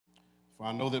For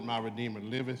I know that my Redeemer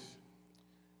liveth,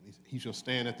 and he shall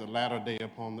stand at the latter day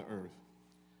upon the earth.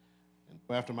 And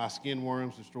after my skin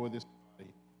worms destroy this body,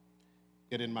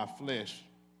 yet in my flesh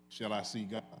shall I see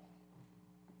God.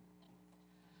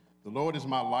 The Lord is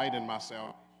my light and my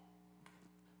salvation.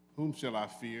 Whom shall I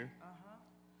fear?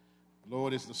 The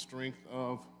Lord is the strength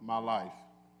of my life.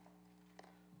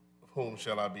 Of whom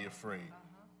shall I be afraid?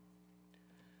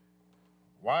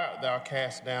 Why art thou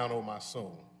cast down, O my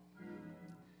soul?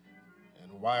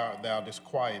 And why art thou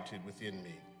disquieted within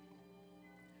me?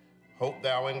 Hope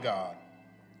thou in God,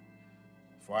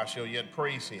 for I shall yet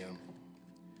praise him,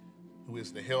 who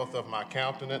is the health of my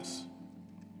countenance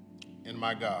and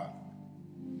my God.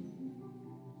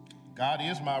 God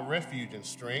is my refuge and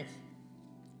strength,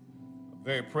 a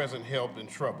very present help in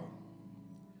trouble.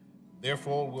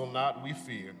 Therefore will not we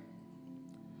fear,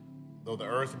 though the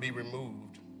earth be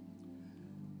removed,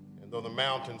 and though the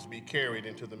mountains be carried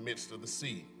into the midst of the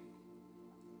sea.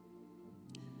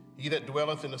 He that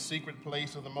dwelleth in the secret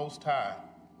place of the Most High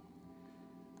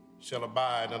shall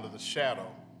abide under the shadow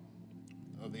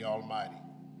of the Almighty.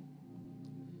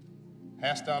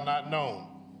 Hast thou not known,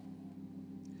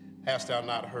 hast thou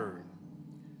not heard,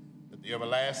 that the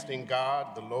everlasting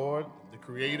God, the Lord, the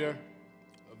Creator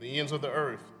of the ends of the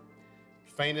earth,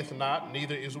 fainteth not,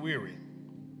 neither is weary.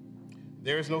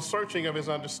 There is no searching of his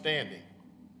understanding.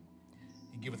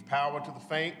 He giveth power to the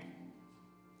faint,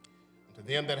 and to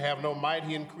them that have no might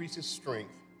he increaseth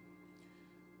strength.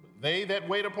 But they that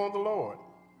wait upon the Lord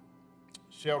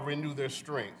shall renew their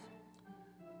strength.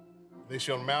 They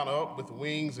shall mount up with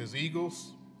wings as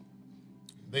eagles.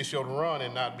 They shall run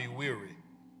and not be weary.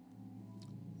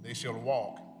 They shall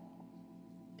walk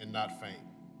and not faint.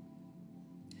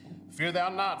 Fear thou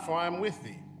not, for I am with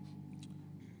thee.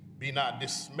 Be not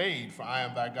dismayed, for I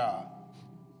am thy God.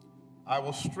 I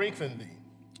will strengthen thee.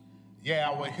 Yea,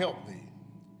 I will help thee.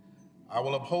 I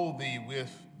will uphold thee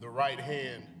with the right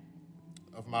hand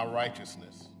of my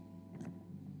righteousness.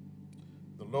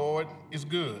 The Lord is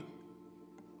good,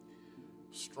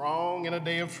 strong in a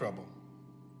day of trouble,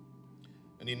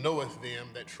 and he knoweth them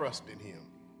that trust in him.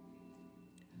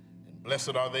 And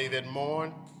blessed are they that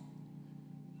mourn,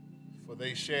 for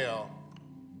they shall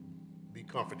be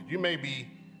comforted. You may be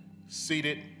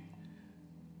seated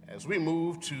as we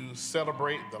move to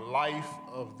celebrate the life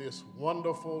of this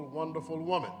wonderful, wonderful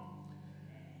woman.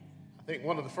 I think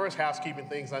one of the first housekeeping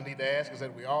things I need to ask is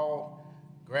that we all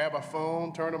grab our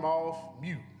phone, turn them off,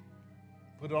 mute,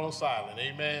 put it on silent,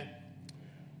 amen?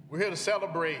 We're here to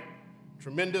celebrate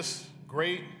tremendous,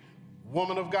 great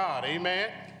woman of God, amen?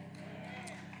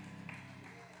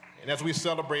 And as we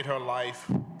celebrate her life,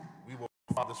 we will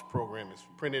follow this program. It's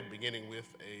printed beginning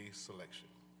with a selection.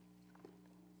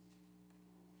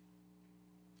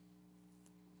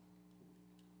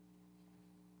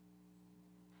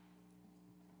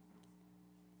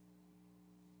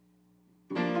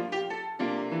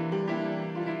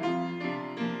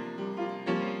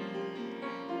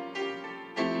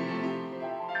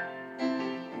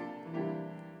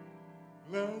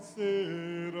 Blessed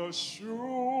assurance,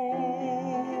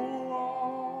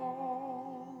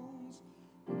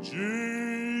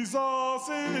 Jesus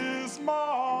is mine.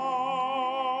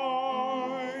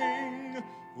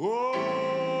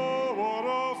 Oh, what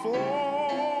a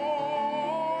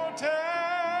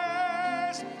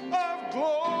foretaste of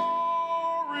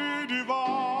glory divine,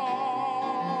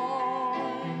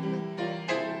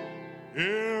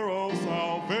 heir of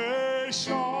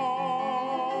salvation,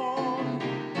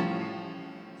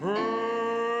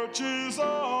 purchase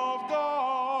of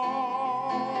God,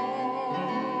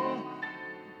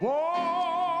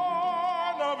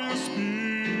 born of his Spirit,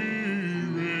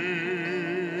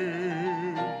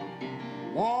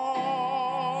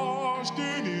 washed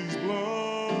in his blood,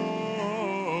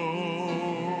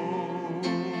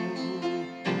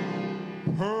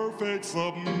 perfect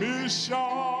submission,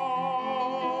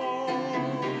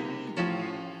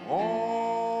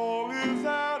 all is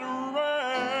at rest.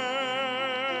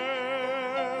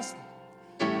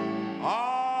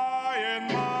 I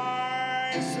and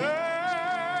my Savior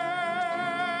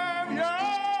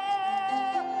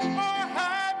are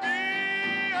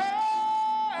happy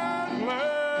and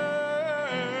blessed,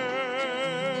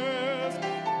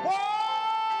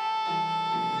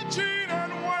 watching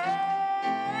and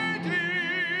waiting,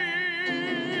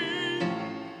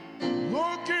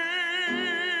 looking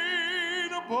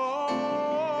above,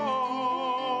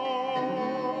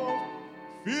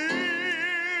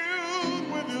 filled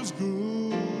with his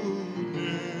goodness,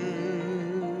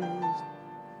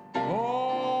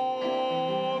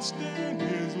 lost in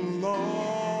his love.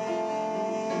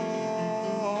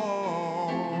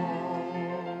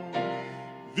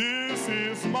 This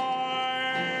is my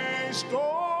story.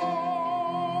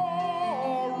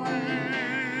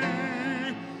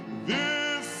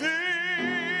 This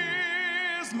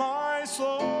is my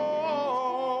song,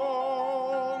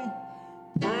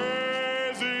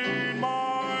 praising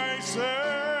my Savior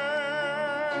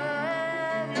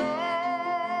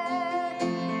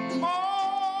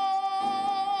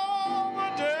all the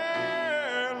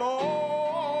day long.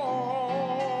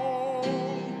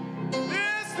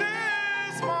 This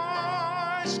is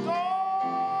my story.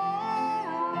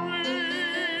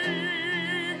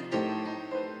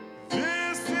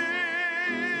 This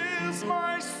is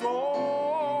my song,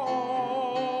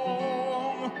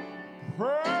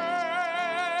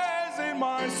 praising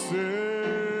my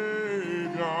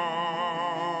Savior,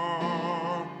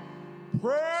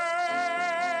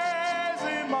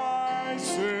 praising my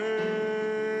Savior,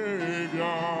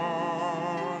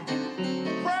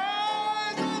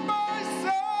 praising my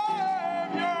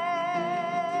Savior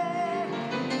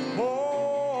all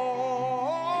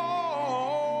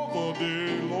the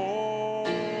day long.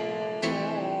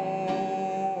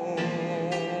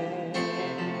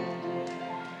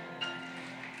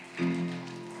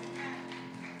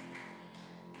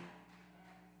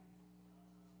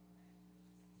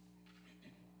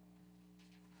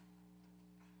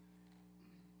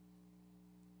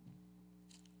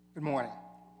 Good morning,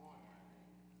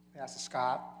 Pastor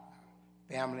Scott,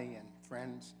 family, and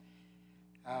friends.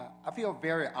 I feel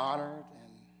very honored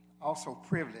and also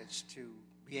privileged to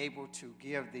be able to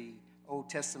give the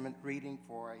Old Testament reading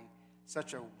for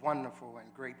such a wonderful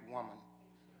and great woman.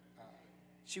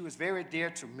 She was very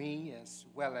dear to me as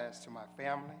well as to my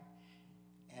family,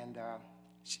 and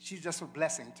she's just a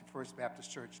blessing to First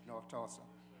Baptist Church, North Tulsa,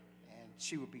 and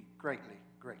she will be greatly,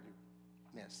 greatly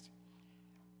missed.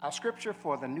 Our scripture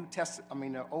for the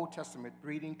the Old Testament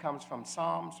reading comes from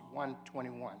Psalms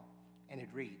 121, and it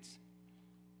reads,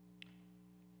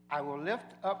 I will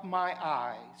lift up my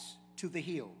eyes to the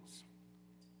hills.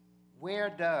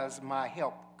 Where does my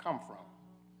help come from?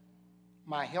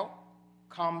 My help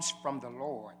comes from the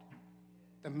Lord,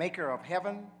 the maker of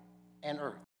heaven and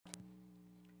earth.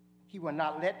 He will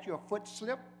not let your foot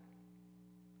slip.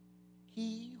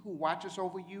 He who watches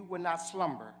over you will not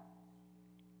slumber.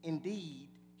 Indeed,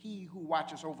 he who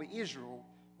watches over Israel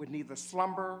would neither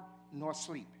slumber nor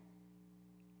sleep.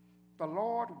 The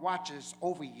Lord watches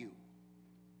over you.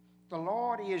 The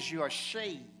Lord is your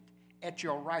shade at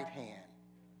your right hand.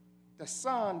 The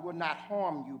sun will not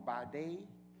harm you by day,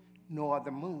 nor the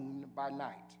moon by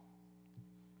night.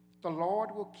 The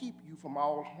Lord will keep you from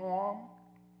all harm.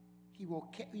 He will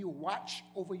watch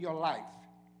over your life.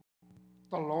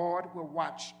 The Lord will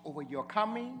watch over your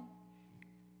coming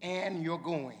and your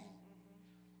going,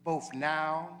 both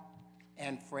now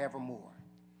and forevermore.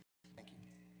 Thank you.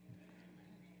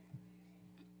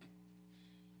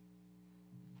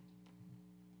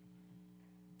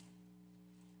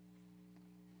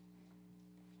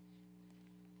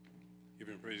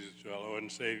 Giving praises to our Lord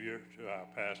and Savior, to our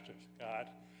pastor, Scott,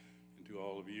 and to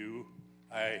all of you.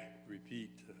 I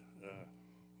repeat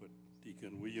what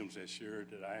Deacon Williams has shared,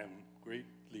 that I am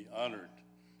greatly honored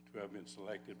to have been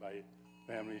selected by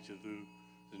family to do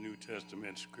the New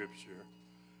Testament scripture.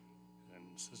 And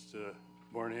Sister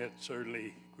Barnett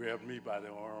certainly grabbed me by the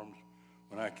arms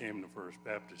when I came to First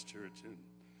Baptist Church and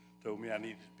told me I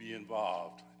needed to be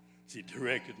involved. She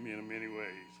directed me in many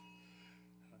ways.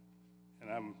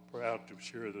 And I'm proud to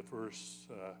share the first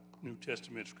New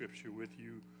Testament scripture with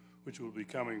you, which will be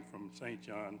coming from St.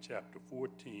 John chapter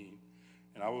 14,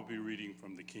 and I will be reading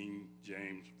from the King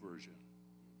James Version.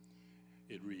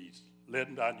 It reads,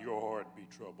 Let not your heart be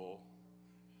troubled.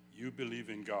 You believe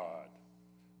in God,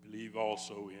 believe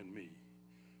also in me.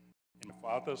 In the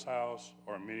Father's house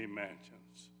are many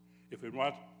mansions. If it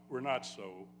were not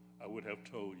so, I would have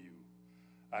told you.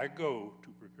 I go to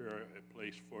prepare a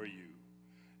place for you.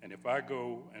 And if I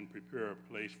go and prepare a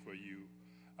place for you,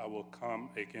 I will come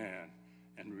again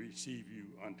and receive you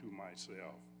unto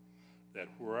myself, that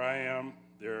where I am,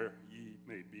 there ye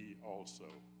may be also.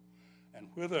 And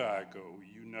whither I go,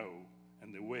 you know,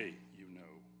 and the way you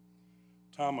know.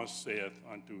 Thomas saith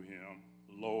unto him,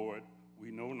 Lord,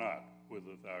 we know not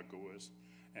whither thou goest,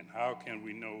 and how can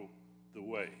we know the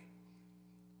way?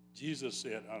 Jesus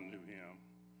said unto him,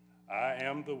 I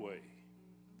am the way,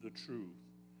 the truth,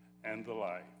 and the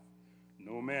life.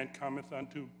 No man cometh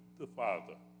unto the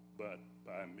Father but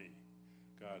by me.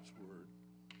 God's word.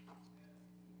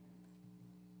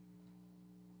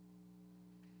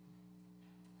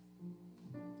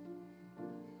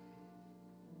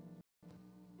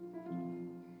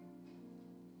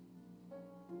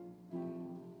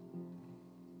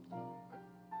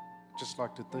 I'd just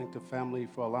like to thank the family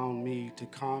for allowing me to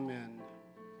come and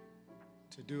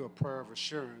to do a prayer of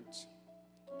assurance,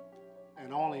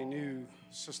 and only knew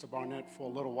Sister Barnett for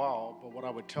a little while, but what I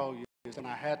would tell you is when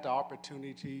I had the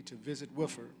opportunity to visit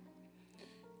with her,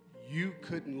 you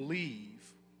couldn't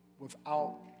leave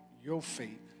without your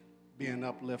faith being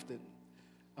uplifted.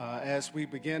 As we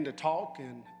began to talk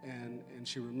and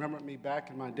she remembered me back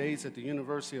in my days at the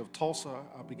University of Tulsa,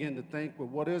 I began to think, well,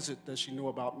 what is it that she knew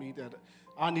about me that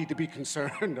I need to be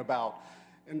concerned about?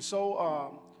 And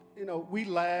so, we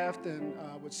laughed and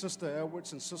with Sister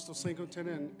Edwards and Sister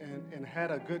Singleton and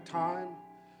had a good time.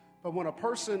 But when a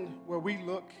person where we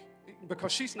look,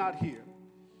 because she's not here,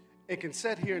 it can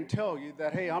sit here and tell you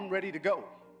that, hey, I'm ready to go.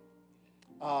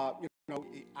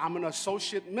 I'm an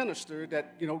associate minister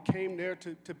that, came there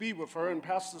to be with her, and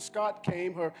Pastor Scott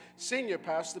came, her senior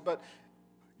pastor, but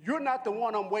you're not the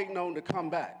one I'm waiting on to come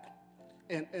back.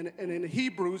 And in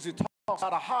Hebrews, it talks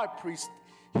about a high priest.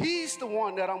 He's the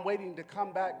one that I'm waiting to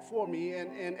come back for me,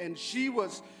 and she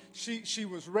was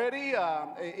ready.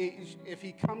 If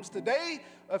he comes today,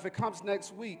 or if it comes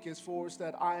next week, as far as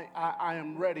that, I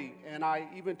am ready. And I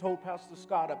even told Pastor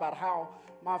Scott about how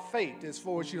my faith, as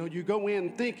far as you go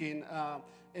in thinking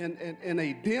in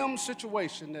a dim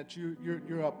situation that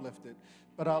you're uplifted.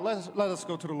 But let us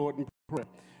go to the Lord in prayer.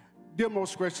 Dear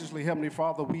most graciously Heavenly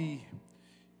Father, we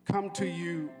come to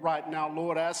you right now,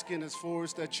 Lord, asking as far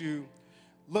as that you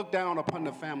look down upon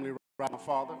the family right now,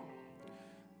 Father.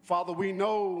 Father, we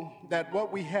know that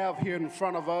what we have here in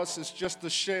front of us is just the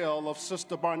shell of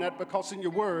Sister Barnett, because in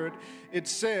your word it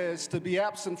says to be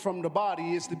absent from the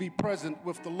body is to be present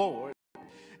with the Lord.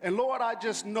 And Lord, I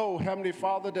just know, Heavenly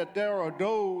Father, that there are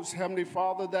those, Heavenly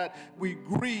Father, that we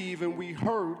grieve and we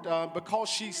hurt because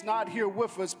she's not here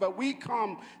with us, but we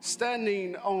come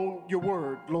standing on your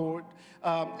word, Lord.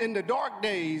 In the dark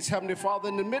days, Heavenly Father,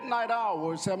 in the midnight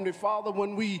hours, Heavenly Father,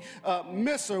 when we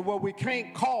miss her, where we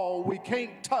can't call, we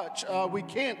can't touch, we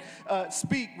can't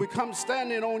speak, we come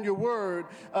standing on your word,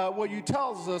 where you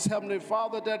tells us, Heavenly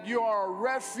Father, that you are a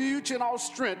refuge and our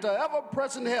strength,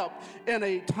 ever-present help in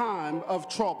a time of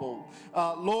trouble.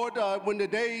 Lord, when the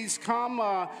days come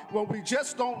when we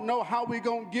just don't know how we're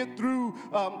going to get through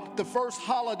the first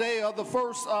holiday or the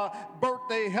first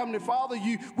birthday, Heavenly Father,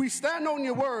 we stand on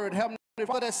your word, Heavenly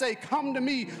Father, that say, come to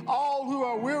me, all who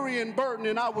are weary and burdened,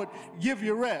 and I would give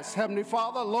you rest. Heavenly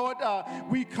Father, Lord,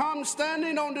 we come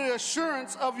standing on the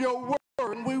assurance of your word.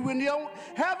 And we don't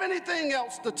have anything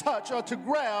else to touch or to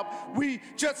grab. We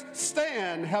just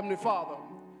stand, Heavenly Father,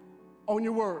 on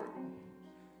your word.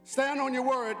 Stand on your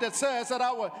word that says that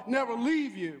I will never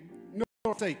leave you nor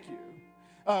forsake you.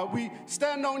 We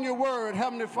stand on your word,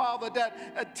 Heavenly Father,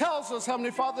 that tells us,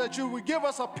 Heavenly Father, that you would give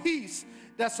us a peace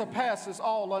that surpasses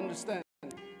all understanding.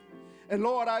 And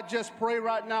Lord, I just pray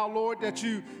right now, Lord, that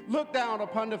you look down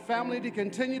upon the family to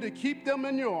continue to keep them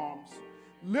in your arms.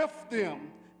 Lift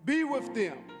them. Be with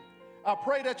them. I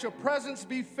pray that your presence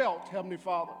be felt, Heavenly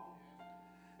Father,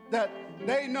 that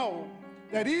they know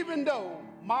that even though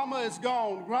Mama is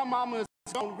gone, grandmama is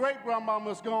gone,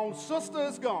 great-grandmama is gone, sister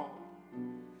is gone,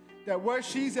 that where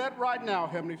she's at right now,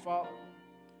 Heavenly Father,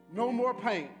 no more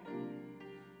pain,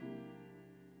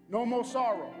 no more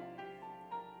sorrow,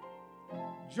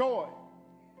 joy,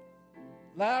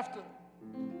 laughter,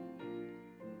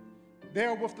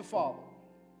 there with the Father.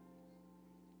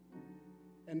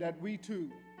 And that we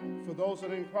too, for those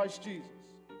that are in Christ Jesus,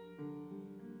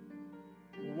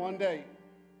 will one day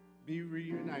be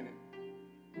reunited.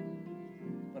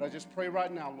 But I just pray right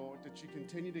now, Lord, that you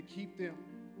continue to keep them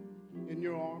in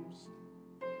your arms.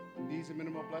 These are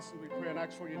minimal blessings we pray and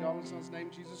ask for in your darling Son's name,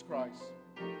 Jesus Christ.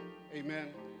 Amen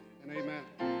and amen.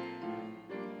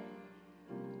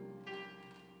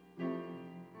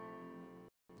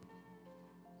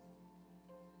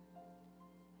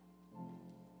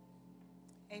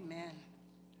 Amen.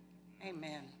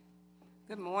 Amen.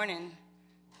 Good morning,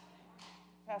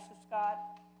 Pastor Scott,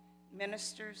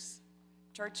 ministers,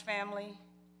 church family,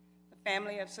 the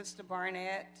family of Sister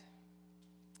Barnett,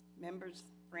 members,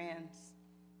 friends.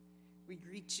 We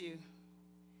greet you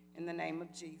in the name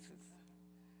of Jesus.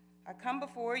 I come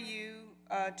before you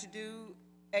to do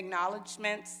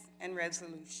acknowledgments and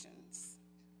resolutions.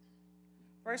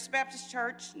 First Baptist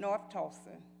Church, North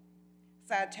Tulsa,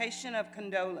 citation of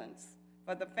condolence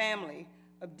for the family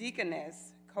of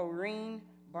Deaconess Corean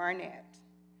Barnett.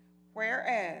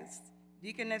 Whereas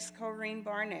Deaconess Corean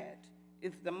Barnett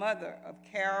is the mother of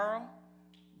Carol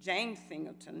James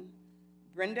Singleton,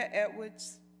 Brenda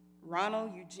Edwards,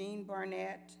 Ronald Eugene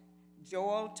Barnett,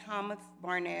 Joel Thomas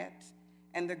Barnett,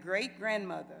 and the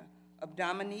great-grandmother of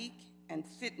Dominique and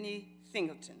Sidney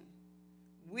Singleton.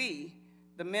 We,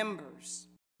 the members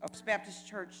of Baptist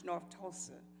Church North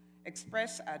Tulsa,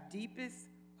 express our deepest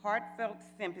heartfelt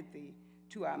sympathy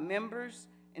to our members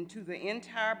and to the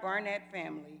entire Barnett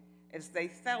family as they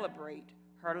celebrate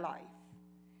her life.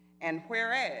 And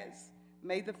whereas,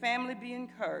 may the family be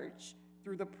encouraged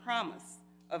through the promise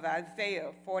of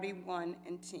Isaiah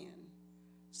 41:10.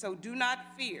 So do not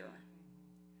fear,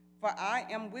 for I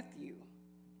am with you.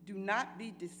 Do not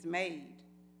be dismayed,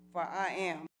 for I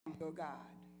am your God.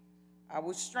 I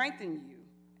will strengthen you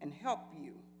and help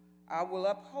you. I will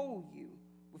uphold you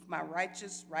with my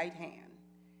righteous right hand.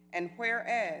 And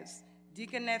whereas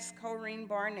Deaconess Corean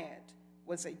Barnett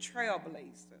was a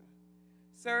trailblazer,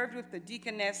 served with the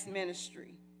deaconess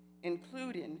ministry,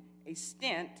 including a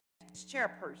stint as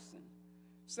chairperson,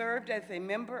 served as a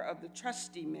member of the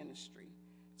trustee ministry,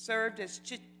 served as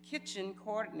kitchen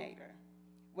coordinator,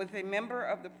 was a member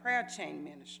of the prayer chain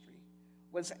ministry,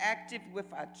 was active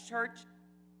with our church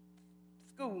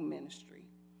school ministry,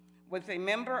 was a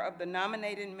member of the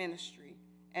nominated ministry,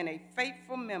 and a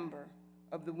faithful member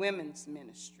of the women's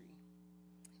ministry.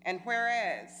 And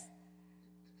whereas,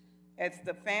 as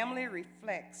the family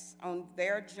reflects on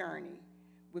their journey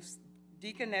with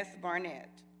Deaconess Barnett,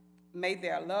 may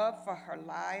their love for her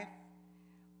life,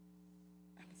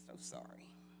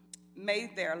 may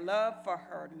their love for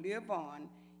her live on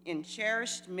in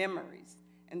cherished memories,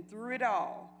 and through it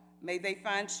all, may they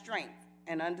find strength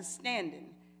and understanding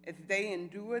as they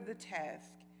endure the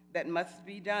task that must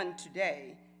be done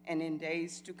today and in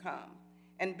days to come.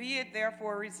 And be it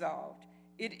therefore resolved,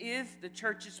 it is the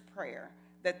church's prayer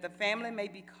that the family may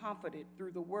be comforted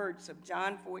through the words of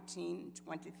John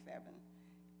 14:27.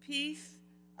 Peace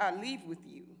I leave with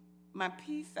you, my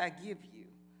peace I give you.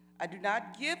 I do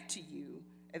not give to you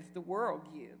as the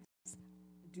world gives.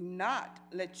 Do not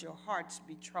let your hearts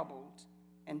be troubled,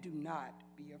 and do not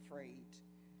be afraid.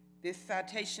 This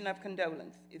citation of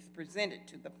condolence is presented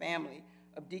to the family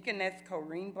of Deaconess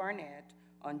Corean Barnett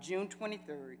on June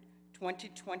 23rd,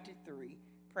 2023,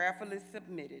 prayerfully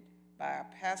submitted by our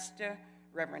pastor,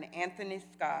 Reverend Anthony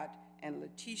Scott, and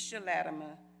Letitia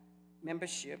Latimer,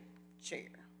 membership chair.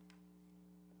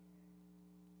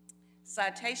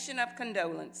 Citation of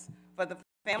condolence for the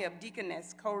family of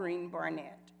Deaconess Corean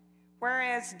Barnett.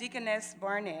 Whereas Deaconess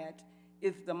Barnett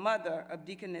is the mother of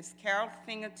Deaconess Carol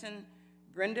Singleton,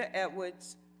 Brenda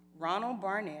Edwards, Ronald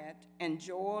Barnett, and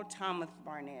Joel Thomas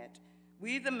Barnett,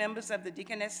 we, the members of the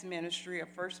Deaconess Ministry of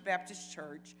First Baptist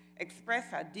Church,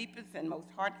 express our deepest and most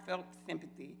heartfelt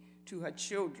sympathy to her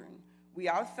children. We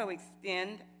also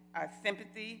extend our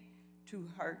sympathy to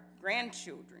her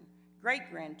grandchildren,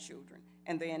 great-grandchildren,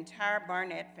 and the entire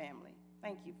Barnett family.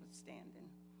 Thank you for standing.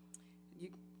 You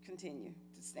continue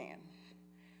to stand.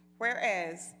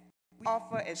 Whereas we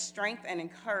offer as strength and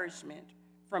encouragement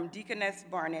from Deaconess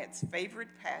Barnett's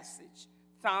favorite passage,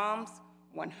 Psalms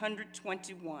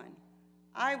 121,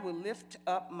 I will lift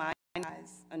up my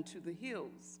eyes unto the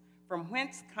hills, from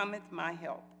whence cometh my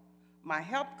help. My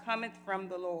help cometh from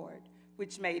the Lord,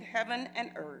 which made heaven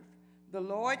and earth. The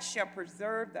Lord shall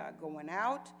preserve thy going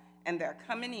out and their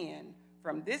coming in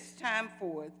from this time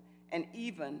forth and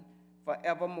even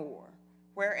forevermore.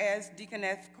 Whereas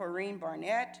Deaconess Corean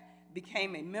Barnett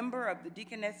became a member of the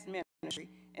Deaconess Ministry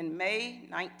in May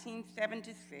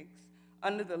 1976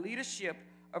 under the leadership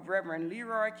of Reverend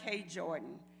Leroy K.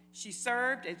 Jordan. She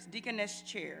served as Deaconess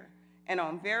Chair and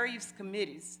on various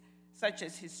committees such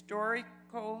as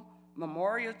Historical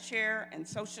Memorial Chair and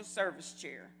Social Service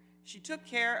Chair. She took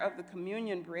care of the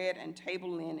communion bread and table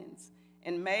linens.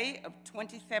 In May of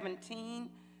 2017,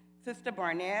 Sister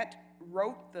Barnett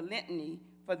wrote the litany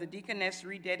for the Deaconess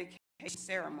rededication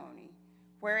ceremony.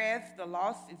 Whereas the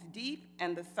loss is deep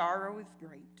and the sorrow is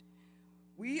great,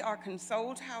 we are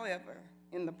consoled, however,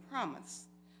 in the promise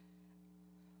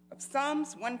of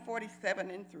Psalms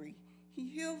 147:3. He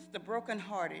heals the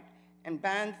brokenhearted and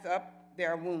binds up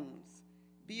their wounds.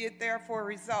 Be it therefore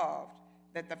resolved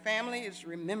that the family is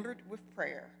remembered with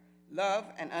prayer, love,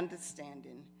 and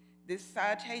understanding. This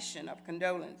citation of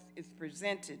condolence is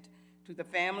presented to the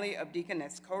family of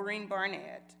Deaconess Corean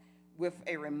Barnett with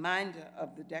a reminder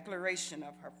of the declaration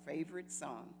of her favorite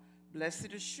song,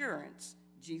 Blessed Assurance,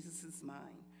 Jesus is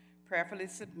Mine. Prayerfully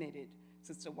submitted,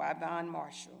 Sister Wyvonne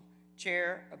Marshall,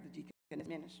 Chair of the Deaconess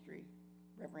Ministry,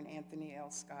 Reverend Anthony L.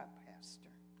 Scott, Pastor.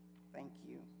 Thank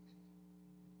you.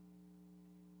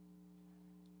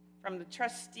 From the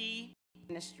trustee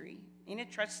ministry, any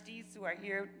trustees who are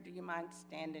here, do you mind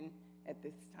standing at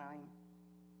this time?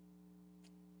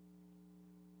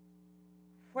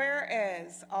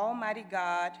 Whereas Almighty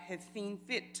God has seen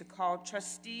fit to call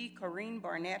Trustee Corean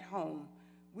Barnett home,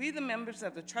 we, the members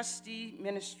of the trustee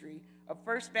ministry of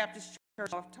First Baptist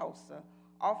Church of Tulsa,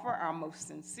 offer our most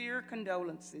sincere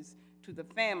condolences to the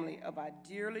family of our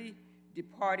dearly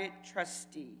departed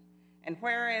trustee. And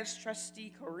whereas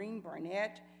trustee Corean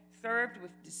Barnett served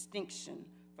with distinction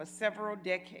for several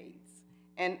decades,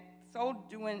 and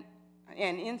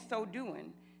in so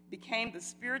doing, became the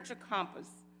spiritual compass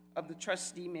of the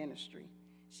trustee ministry.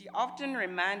 She often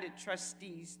reminded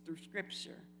trustees through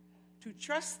scripture to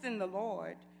trust in the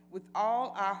Lord with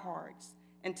all our hearts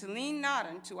and to lean not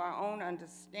unto our own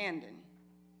understanding,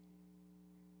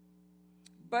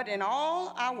 but in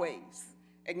all our ways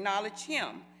acknowledge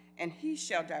him, and he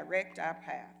shall direct our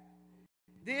path.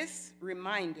 This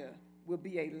reminder will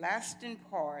be a lasting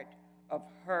part of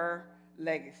her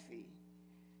legacy.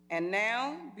 And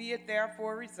now be it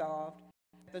therefore resolved,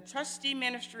 the trustee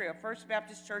ministry of First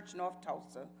Baptist Church North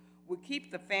Tulsa will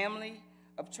keep the family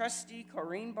of trustee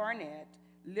Corean Barnett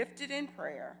lifted in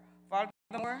prayer.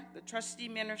 Furthermore, the trustee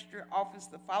ministry offers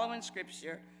the following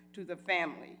scripture to the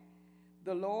family.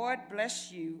 The Lord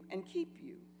bless you and keep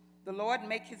you. The Lord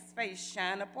make his face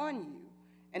shine upon you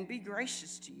and be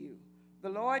gracious to you. The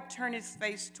Lord turn his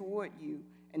face toward you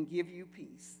and give you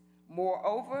peace.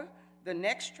 Moreover, the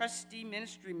next trustee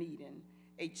ministry meeting,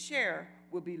 a chair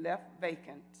will be left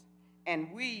vacant,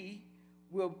 and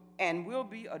will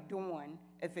be adorned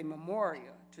as a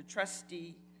memorial to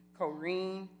trustee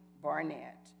Corean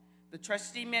Barnett. The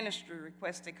trustee ministry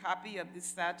requests a copy of this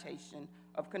citation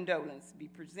of condolence be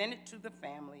presented to the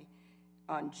family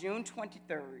on June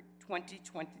 23rd,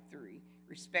 2023.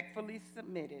 Respectfully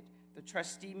submitted, the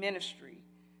trustee ministry.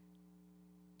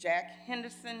 Jack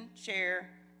Henderson, Chair,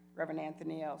 Reverend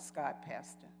Anthony L. Scott,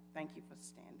 Pastor. Thank you for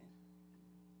standing.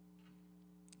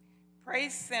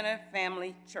 Praise Center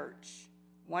Family Church.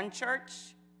 One church,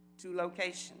 two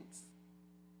locations.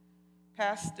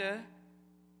 Pastor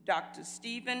Dr.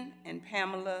 Stephen and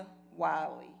Pamela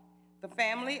Wiley, the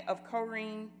family of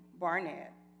Corean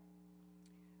Barnett.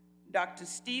 Dr.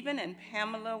 Stephen and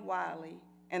Pamela Wiley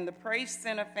and the Praise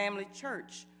Center Family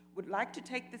Church would like to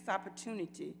take this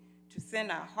opportunity to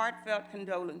send our heartfelt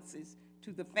condolences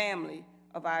to the family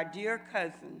of our dear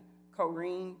cousin,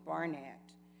 Corean Barnett.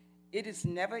 It is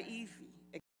never easy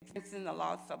experiencing the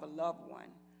loss of a loved one.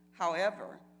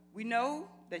 However, we know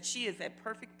that she is at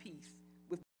perfect peace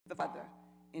with the Father,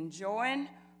 enjoying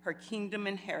her kingdom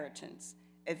inheritance.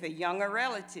 As a younger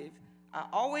relative, I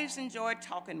always enjoyed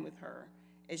talking with her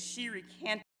as she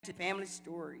recanted family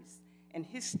stories and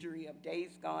history of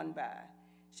days gone by.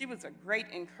 She was a great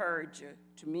encourager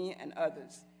to me and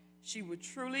others. She would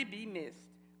truly be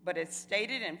missed, but as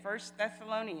stated in 1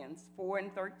 Thessalonians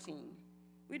 4:13,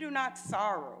 we do not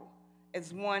sorrow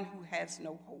as one who has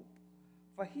no hope.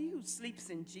 For he who sleeps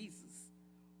in Jesus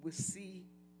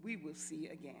we will see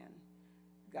again.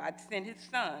 God sent his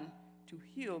Son to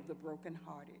heal the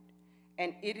brokenhearted,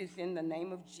 and it is in the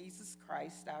name of Jesus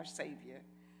Christ, our Savior,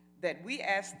 that we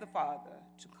ask the Father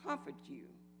to comfort you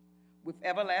with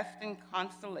everlasting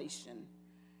consolation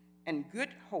and good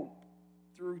hope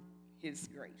through his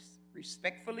grace.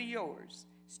 Respectfully yours,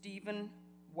 Stephen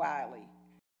Wiley.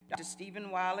 Dr.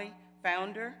 Stephen Wiley,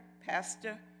 founder,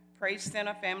 pastor, Praise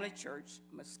Center Family Church,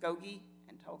 Muskogee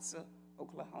and Tulsa,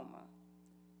 Oklahoma.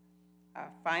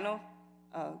 Our final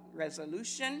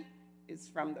resolution is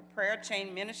from the Prayer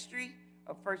Chain Ministry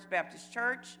of First Baptist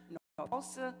Church, North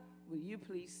Tulsa. Will you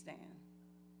please stand?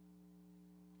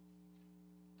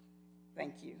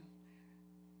 Thank you.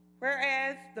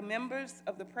 Whereas the members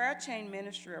of the Prayer Chain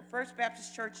Ministry of First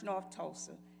Baptist Church, North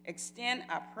Tulsa, extend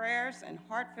our prayers and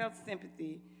heartfelt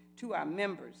sympathy to our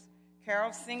members,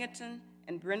 Carol Singleton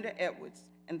and Brenda Edwards,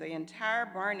 and the entire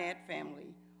Barnett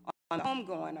family on the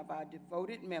homegoing of our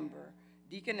devoted member,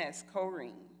 Deaconess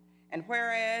Corean. And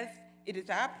whereas it is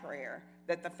our prayer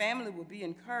that the family will be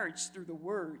encouraged through the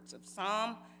words of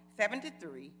Psalm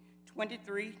 73,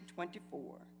 23,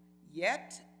 24.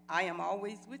 Yet I am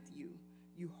always with you.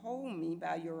 You hold me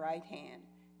by your right hand.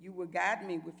 You will guide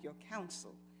me with your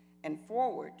counsel, and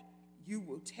forward you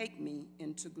will take me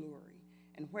into glory.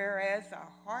 And whereas our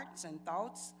hearts and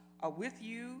thoughts are with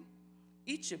you,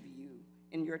 each of you,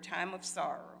 in your time of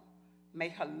sorrow, may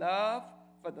her love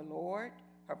for the Lord,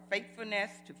 her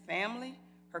faithfulness to family,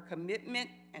 her commitment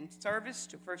and service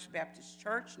to First Baptist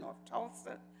Church, North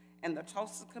Tulsa, and the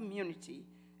Tulsa community,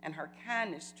 and her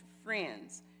kindness to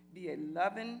friends be a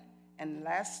loving and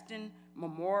lasting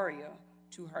memorial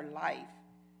to her life.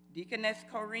 Deaconess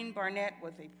Corean Barnett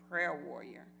was a prayer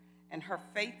warrior, and her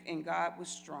faith in God was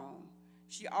strong.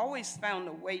 She always found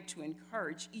a way to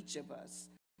encourage each of us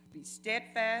to be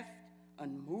steadfast,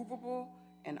 unmovable,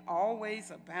 and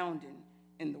always abounding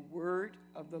in the word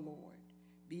of the Lord.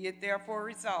 Be it therefore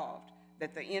resolved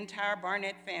that the entire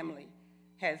Barnett family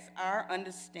has our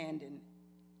understanding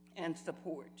and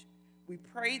support. We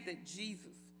pray that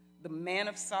Jesus the man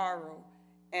of sorrow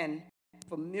and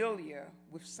familiar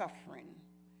with suffering,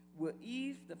 will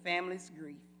ease the family's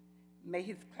grief. May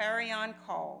his clarion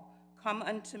call come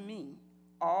unto me,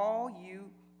 all you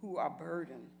who are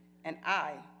burdened, and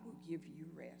I will give you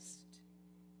rest.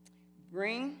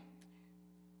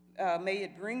 May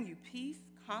it bring you peace,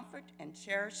 comfort, and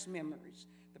cherished memories.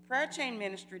 The prayer chain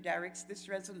ministry directs this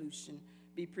resolution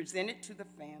be presented to the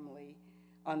family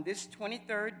on this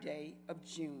 23rd day of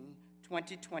June,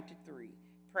 2023.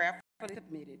 Prayerfully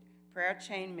submitted, prayer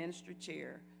chain ministry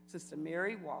chair, Sister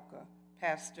Mary Walker,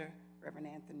 Pastor Reverend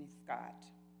Anthony Scott.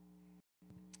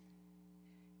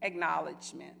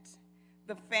 Acknowledgement.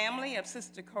 The family of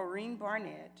Sister Corean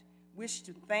Barnett wish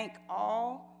to thank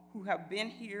all who have been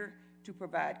here to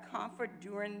provide comfort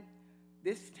during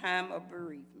this time of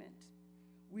bereavement.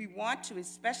 We want to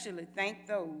especially thank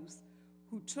those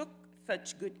who took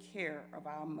such good care of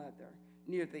our mother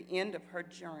near the end of her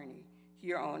journey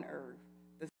here on earth.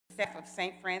 The staff of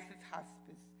St. Francis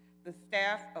Hospice, the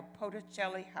staff of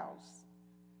Poticelli House,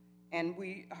 and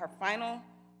her final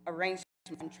arrangement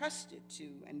entrusted to,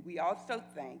 and we also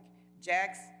thank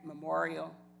Jack's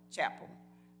Memorial Chapel.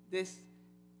 This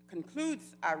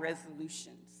concludes our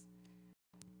resolutions.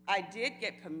 I did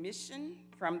get permission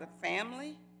from the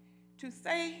family to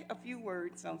say a few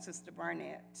words on Sister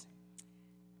Barnett.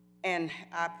 And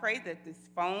I pray that this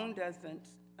phone doesn't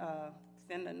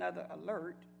send another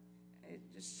alert. It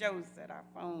just shows that our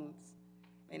phones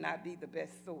may not be the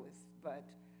best source, but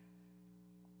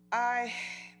I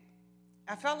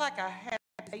felt like I had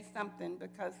to say something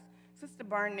because Sister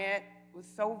Barnett was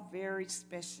so very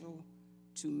special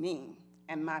to me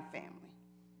and my family.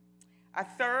 I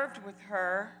served with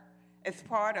her as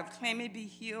part of Clemmy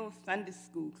B. Hill's Sunday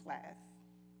school class,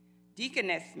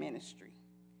 deaconess ministry,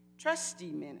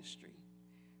 trustee ministry,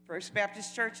 First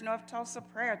Baptist Church North Tulsa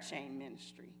prayer chain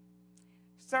ministry.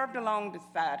 Served along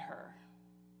beside her.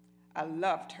 I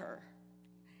loved her.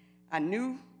 I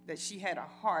knew that she had a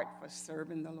heart for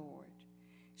serving the Lord.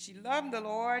 She loved the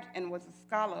Lord and was a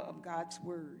scholar of God's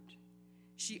word.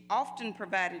 She often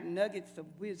provided nuggets of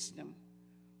wisdom,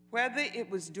 whether it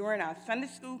was during our Sunday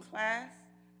school class,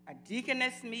 our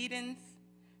deaconess meetings,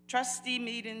 trustee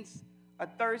meetings, or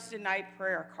Thursday night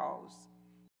prayer calls.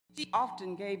 She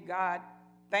often gave God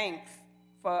thanks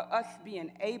for us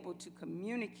being able to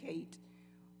communicate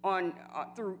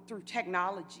through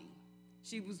technology.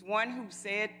 She was one who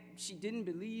said she didn't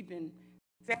believe in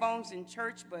cell phones in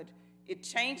church, but it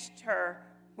changed her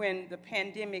when the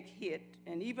pandemic hit,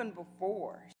 and even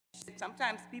before. She said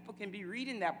sometimes people can be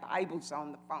reading their Bibles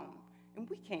on the phone, and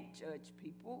we can't judge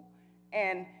people.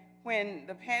 And when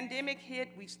the pandemic hit,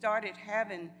 we started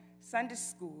having Sunday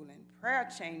school and prayer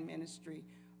chain ministry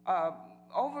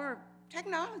over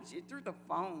technology, through the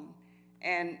phone,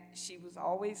 and she was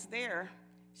always there.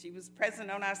 She was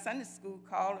present on our Sunday school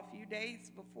call a few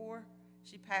days before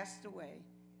she passed away.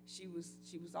 She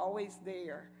was always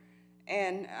there.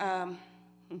 And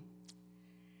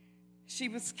she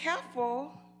was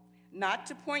careful not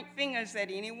to point fingers at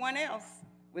anyone else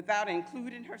without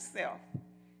including herself.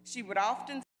 She would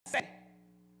often say,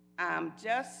 "I'm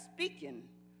just speaking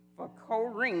for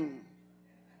Corean."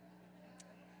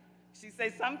 She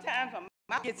said, "Sometimes my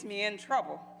mouth gets me in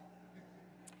trouble."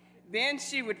 Then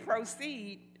she would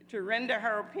proceed to render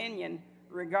her opinion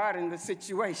regarding the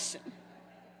situation.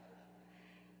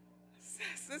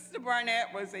 Sister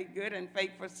Barnett was a good and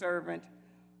faithful servant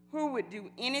who would do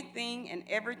anything and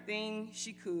everything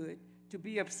she could to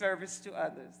be of service to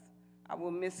others. I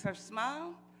will miss her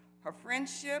smile, her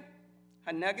friendship,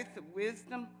 her nuggets of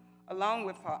wisdom, along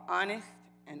with her honest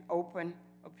and open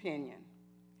opinion.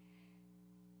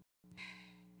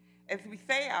 As we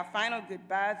say our final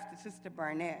goodbyes to Sister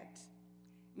Barnett,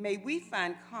 may we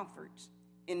find comfort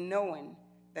in knowing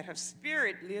that her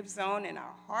spirit lives on in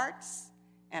our hearts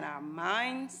and our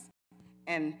minds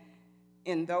and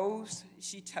in those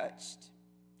she touched.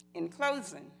 In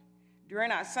closing,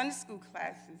 during our Sunday school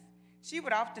classes, she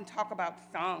would often talk about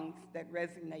songs that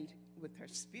resonate with her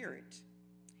spirit.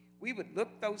 We would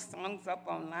look those songs up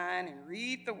online and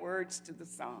read the words to the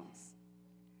songs.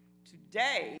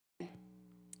 Today,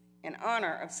 in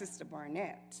honor of Sister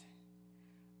Barnett,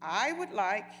 I would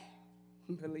like,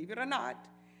 believe it or not,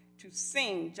 to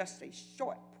sing just a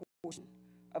short portion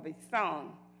of a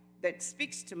song that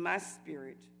speaks to my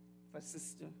spirit for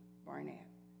Sister Barnett.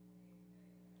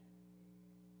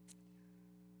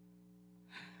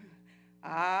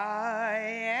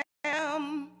 I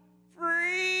am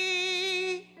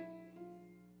free,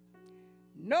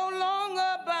 no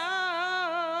longer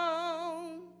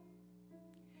bound,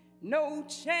 no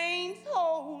chains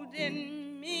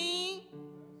holding me.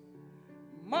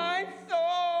 My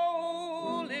soul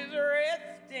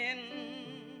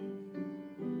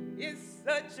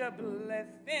such a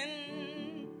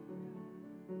blessing.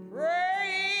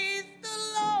 Praise the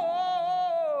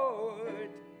Lord.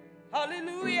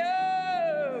 Hallelujah.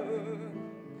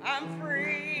 I'm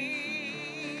free.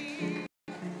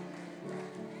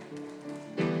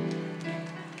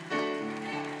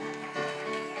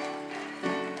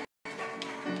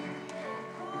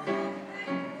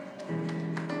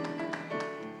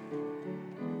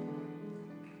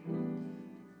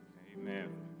 Amen.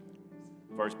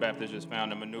 First Baptist just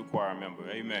found him a new choir member.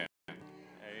 Amen.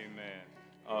 Amen.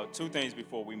 Two things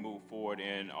before we move forward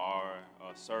in our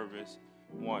service.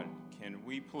 One, can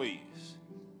we please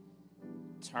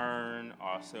turn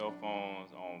our cell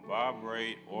phones on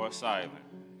vibrate or silent?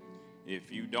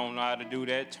 If you don't know how to do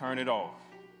that, turn it off.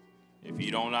 If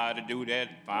you don't know how to do that,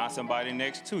 find somebody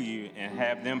next to you and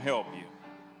have them help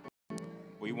you.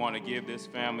 We want to give this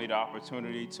family the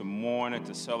opportunity to mourn and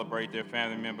to celebrate their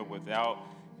family member without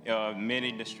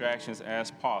many distractions as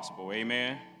possible.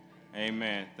 Amen?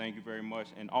 Amen. Thank you very much.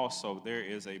 And also, there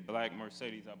is a black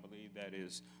Mercedes, I believe, that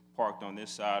is parked on this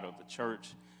side of the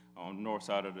church, on the north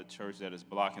side of the church, that is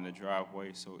blocking the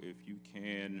driveway. So if you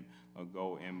can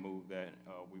go and move that,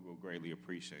 we will greatly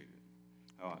appreciate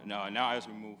it. Now, as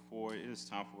we move forward, it is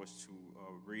time for us to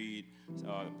read.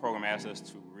 The program asks us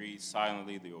to read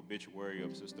silently the obituary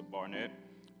of Sister Barnett.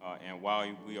 And while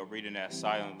we are reading that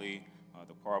silently,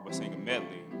 the choir will sing a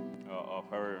medley of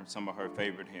some of her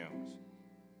favorite hymns.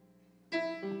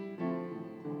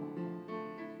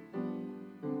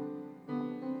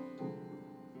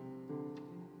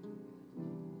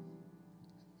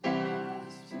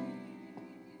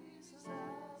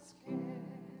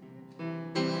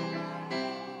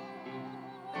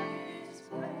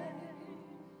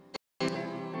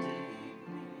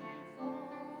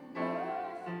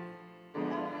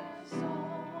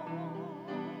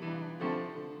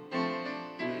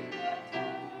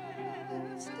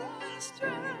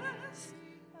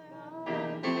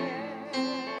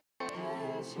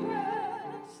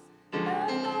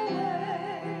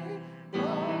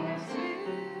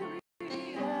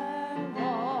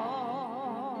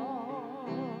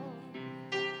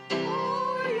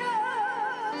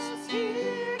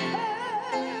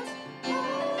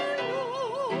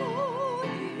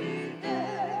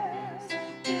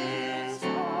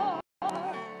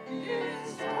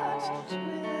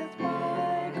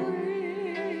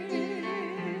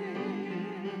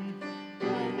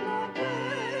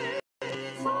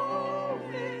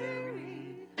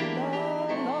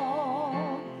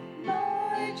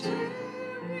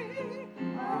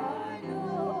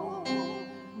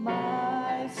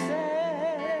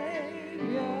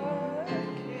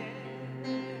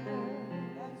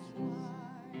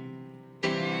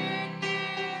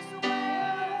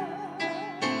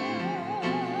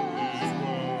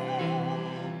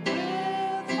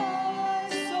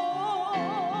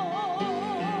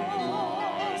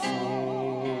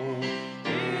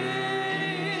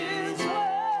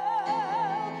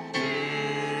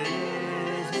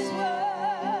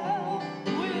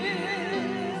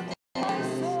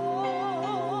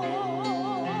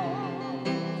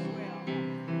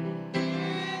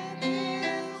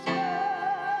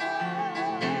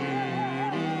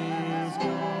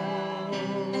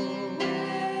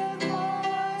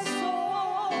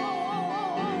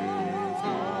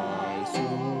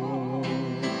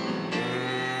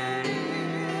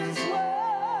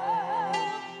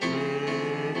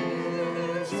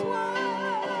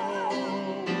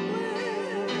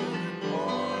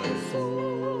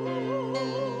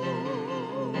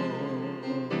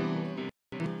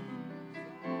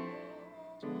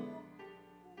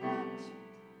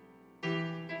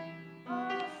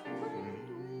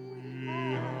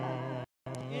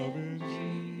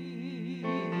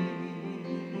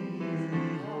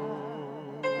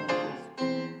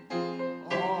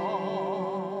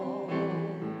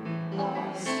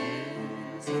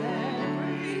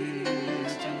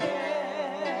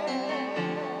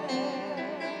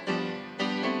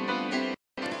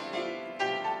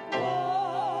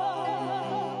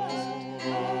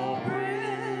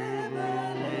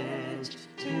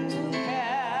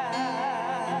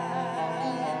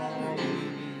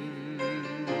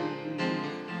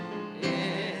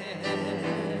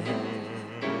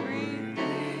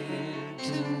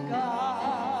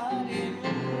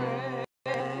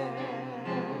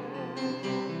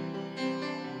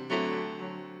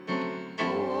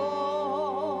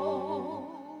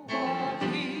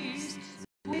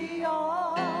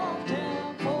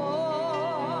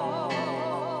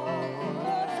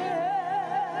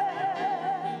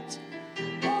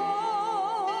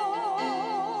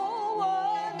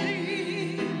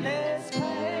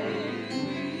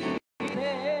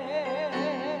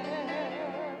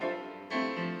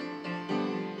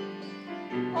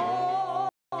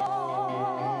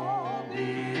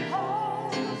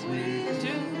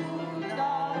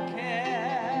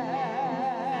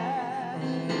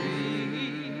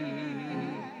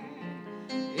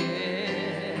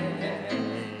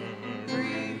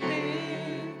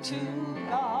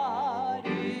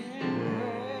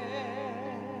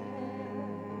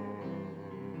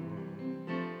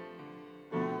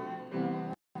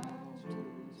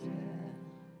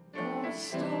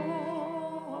 And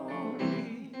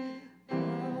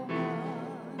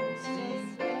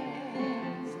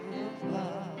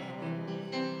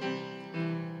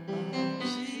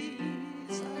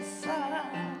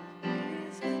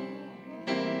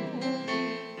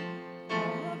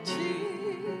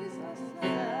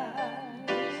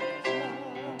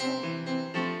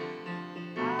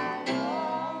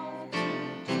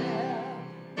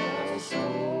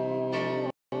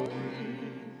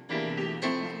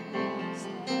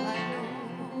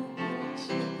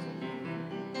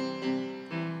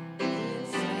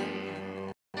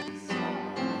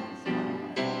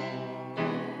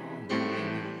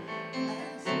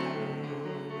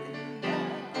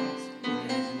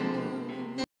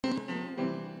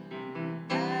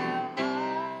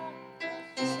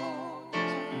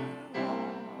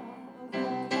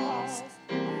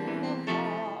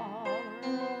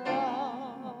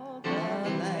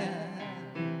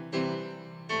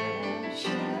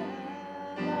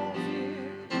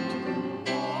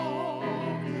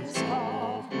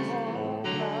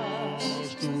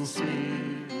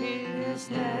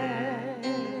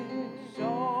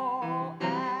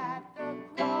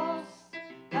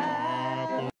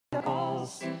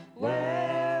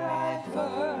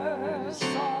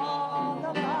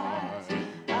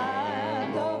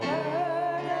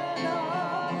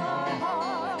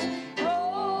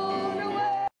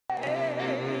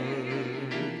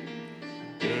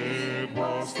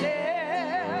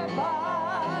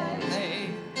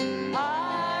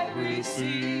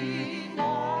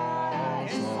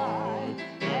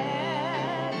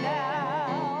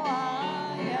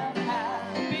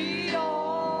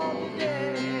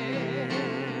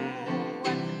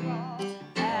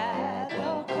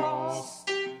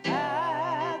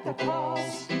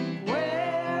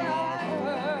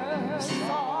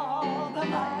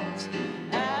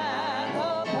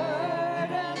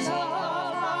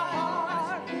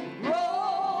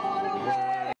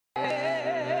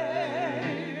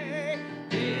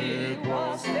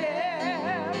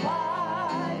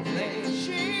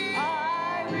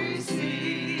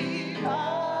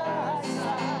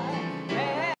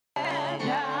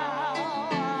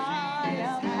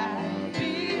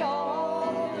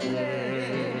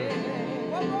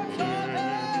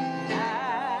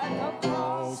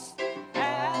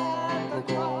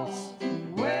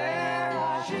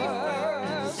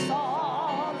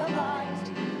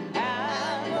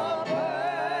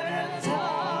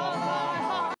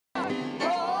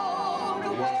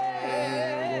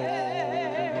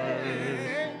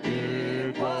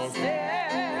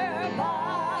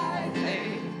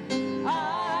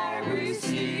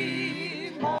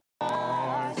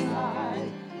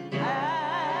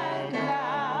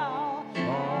now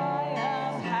I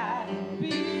am happy.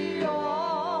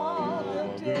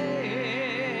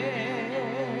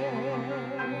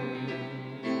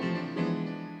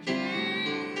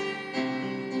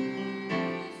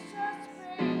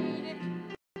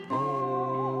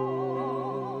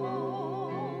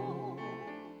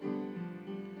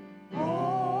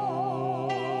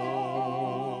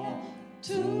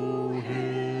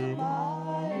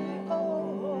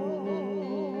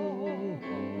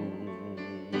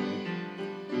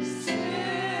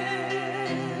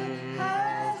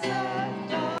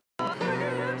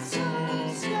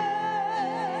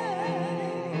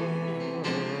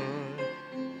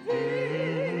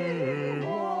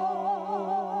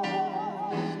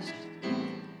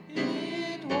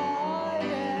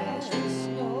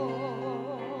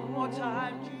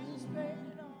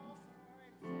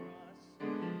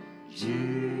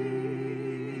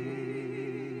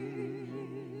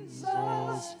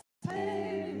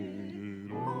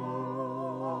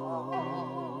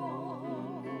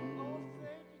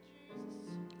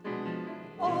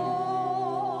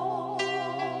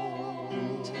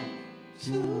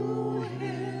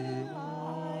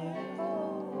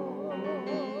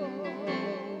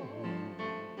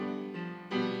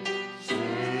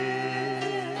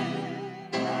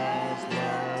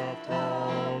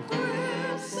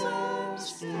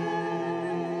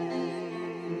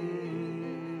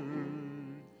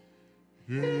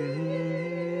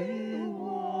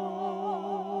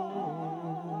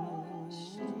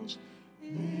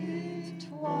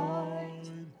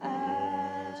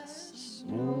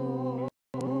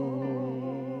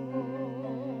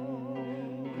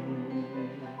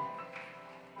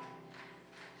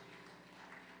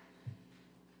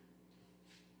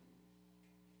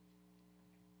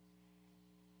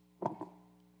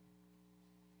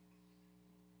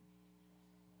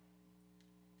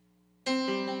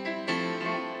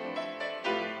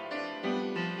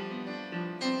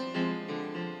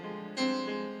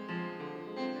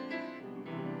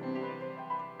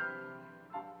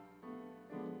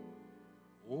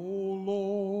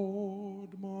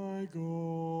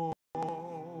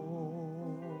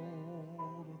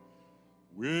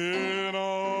 when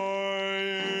I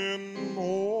in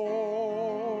awesome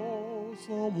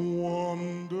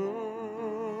wonder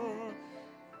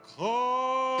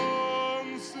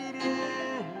consider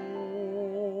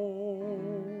all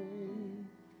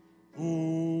the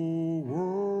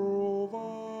world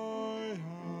thy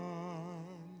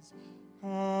hands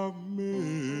have made.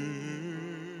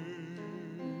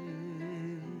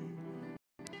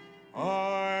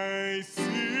 I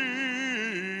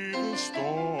see the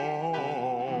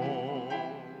storm,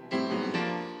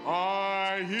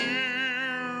 I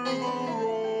hear the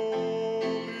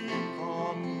rolling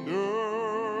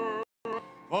thunder,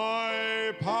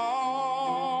 thy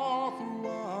power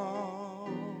throughout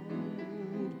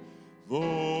the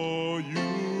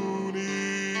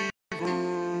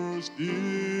universe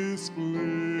displayed.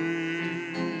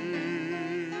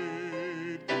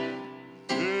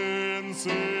 Then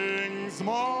sings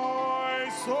my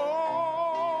soul,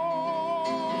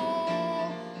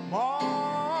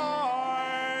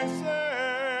 my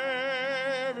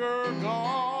Savior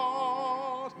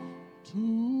God,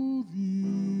 to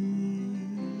thee.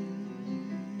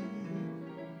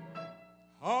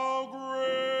 How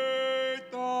great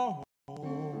thou art,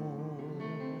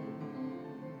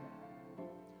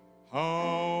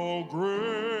 how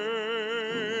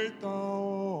great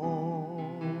thou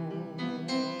art.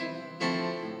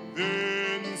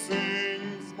 Then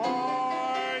sings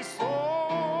my soul,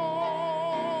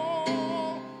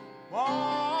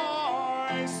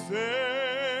 my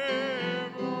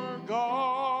Savior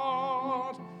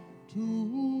God, to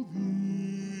thee.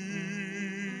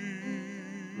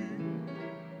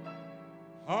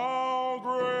 How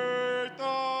great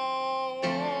thou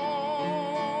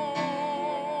art,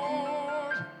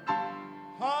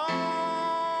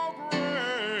 how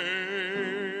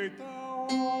great thou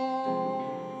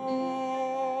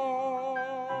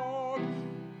art,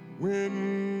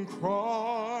 when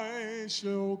Christ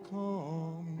shall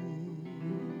come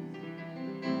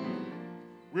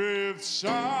with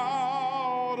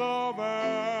shout of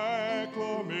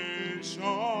acclamation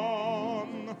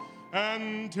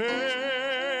and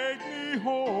take me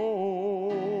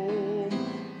home.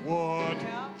 What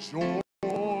joy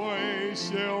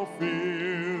shall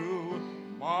fill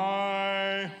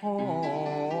my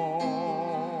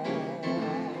heart?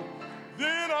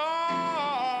 Then I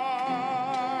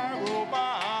will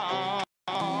bow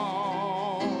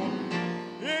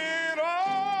in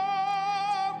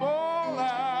humble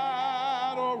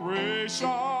adoration,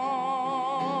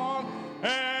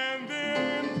 and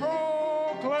then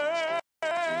proclaim,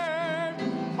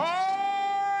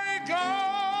 my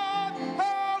God,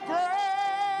 how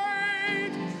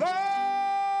great thou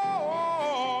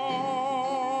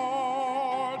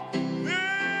art.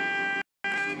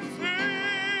 Then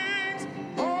sings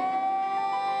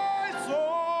my soul,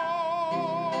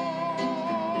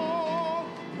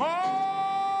 my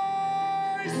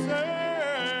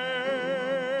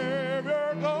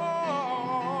Savior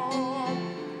God,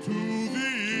 to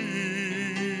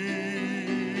thee.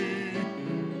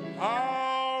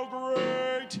 How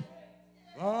great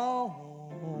thou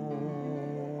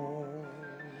art,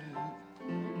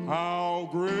 how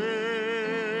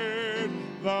great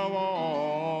thou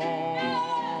art.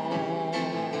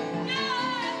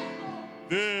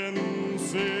 Then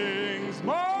sings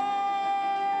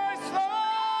my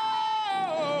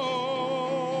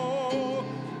soul,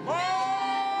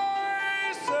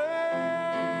 my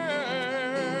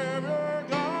Savior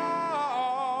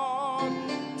God,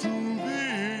 to thee.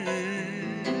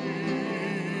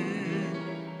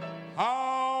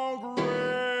 How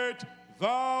great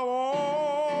thou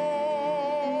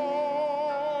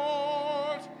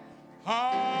art,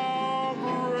 how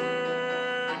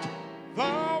great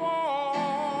thou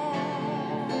art,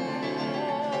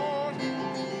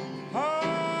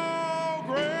 how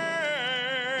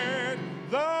great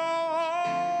thou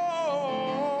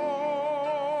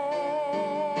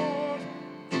art,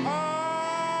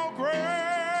 how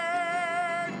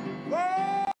great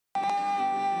thou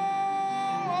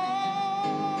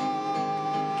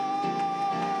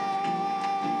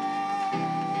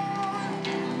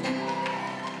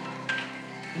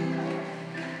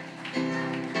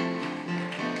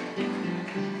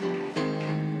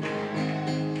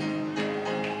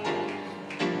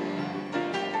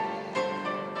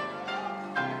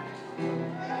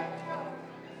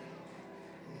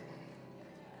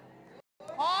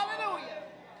Hallelujah.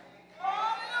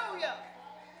 Hallelujah.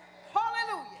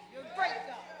 Hallelujah. You're great,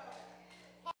 God.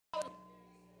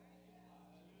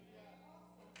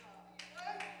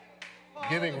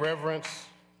 Giving reverence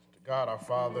to God our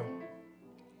Father,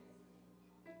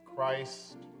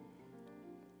 Christ,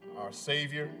 our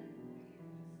Savior,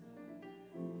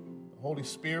 the Holy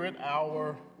Spirit,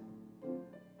 our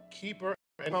keeper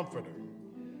and comforter,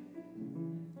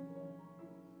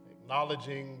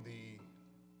 acknowledging the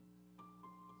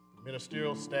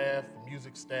ministerial staff, the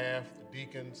music staff, the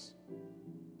deacons,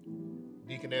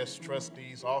 deaconess,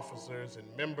 trustees, officers, and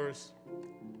members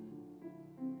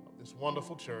of this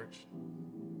wonderful church.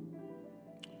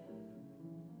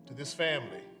 To this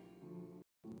family,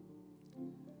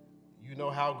 you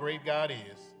know how great God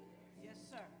is. Yes,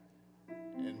 sir.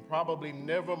 And probably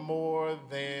never more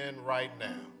than right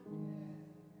now,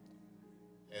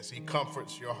 as he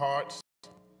comforts your hearts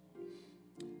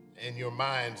and your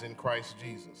minds in Christ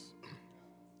Jesus.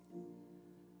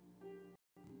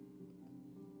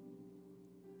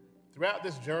 Throughout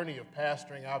this journey of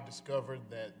pastoring, I've discovered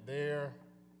that there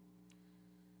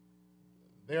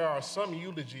are some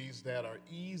eulogies that are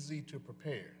easy to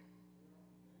prepare,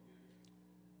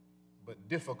 but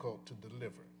difficult to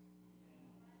deliver.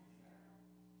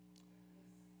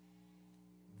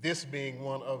 This being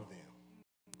one of them.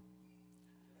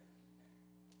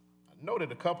 I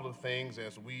noted a couple of things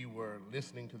as we were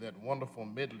listening to that wonderful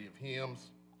medley of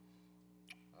hymns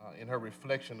in her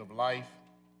reflection of life.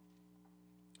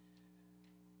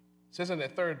 It says in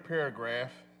that third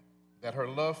paragraph that her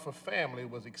love for family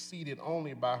was exceeded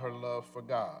only by her love for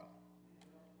God.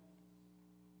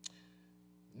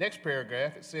 Next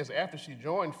paragraph, it says after she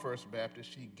joined First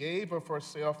Baptist, she gave of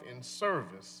herself in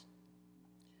service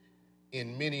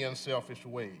in many unselfish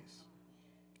ways.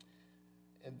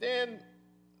 And then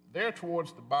there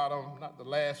towards the bottom, not the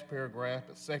last paragraph,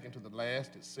 but second to the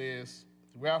last, it says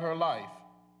throughout her life,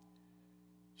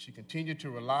 she continued to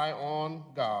rely on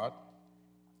God,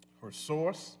 her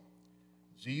source,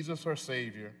 Jesus, her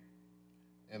Savior,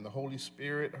 and the Holy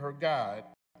Spirit, her guide,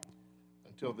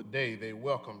 until the day they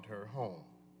welcomed her home.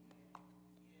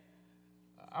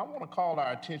 I want to call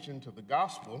our attention to the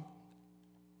Gospel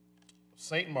of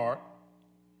St. Mark,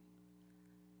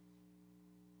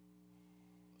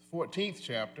 14th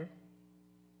chapter.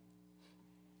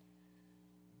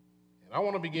 And I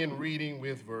want to begin reading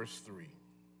with verse 3.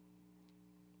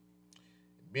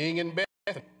 Being in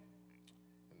Bethany,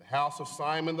 in the house of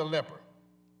Simon the leper,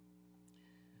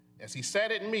 as he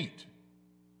sat at meat,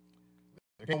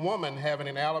 there came a woman having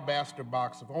an alabaster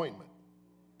box of ointment,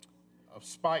 of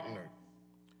spikenard,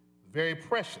 very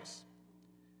precious,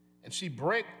 and she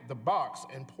brake the box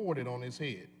and poured it on his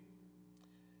head.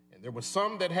 And there were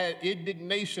some that had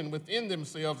indignation within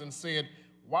themselves and said,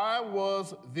 why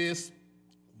was this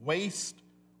waste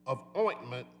of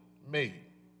ointment made?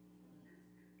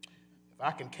 If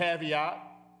I can caveat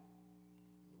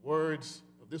the words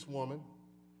of this woman,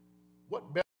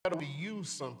 what better we use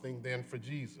something than for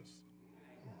Jesus?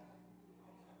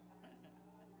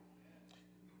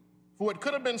 For it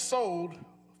could have been sold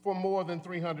for more than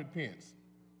 300 pence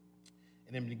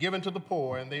and then been given to the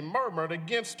poor, and they murmured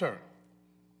against her.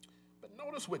 But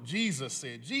notice what Jesus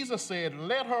said. Jesus said,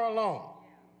 let her alone.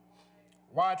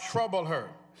 Why trouble her?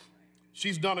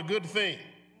 She's done a good thing.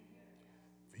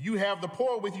 For you have the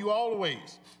poor with you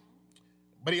always.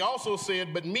 But he also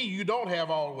said, but me you don't have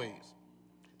always.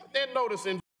 But then notice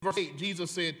in verse 8,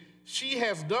 Jesus said, she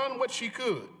has done what she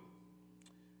could.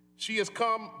 She has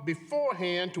come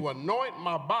beforehand to anoint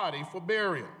my body for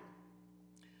burial.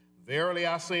 Verily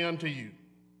I say unto you,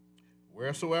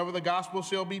 wheresoever the gospel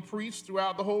shall be preached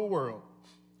throughout the whole world,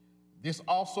 this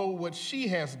also what she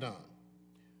has done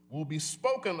will be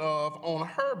spoken of on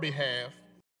her behalf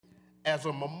as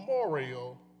a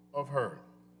memorial of her.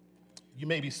 You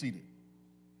may be seated.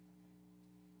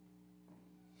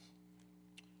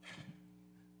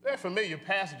 Very familiar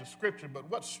passage of scripture,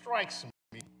 but what strikes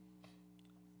me,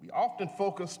 we often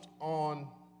focused on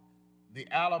the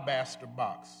alabaster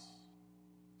box.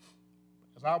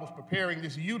 As I was preparing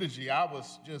this eulogy, I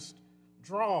was just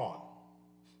drawn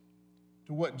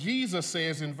to what Jesus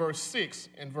says in verse 6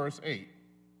 and verse 8.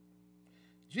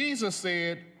 Jesus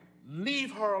said,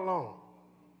 leave her alone.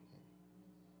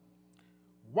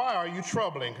 Why are you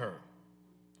troubling her?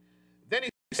 Then he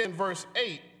said in verse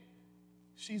 8,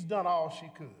 she's done all she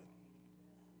could.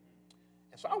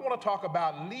 And so I want to talk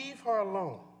about leave her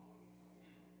alone.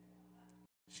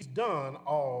 She's done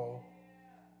all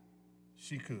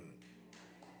she could.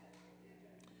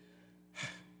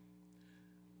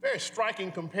 Very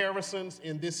striking comparisons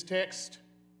in this text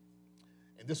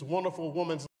and this wonderful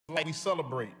woman's life we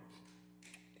celebrate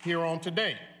here on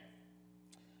today.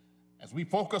 As we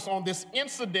focus on this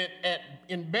incident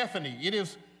in Bethany, it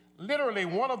is literally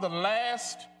one of the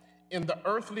last in the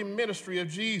earthly ministry of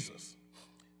Jesus.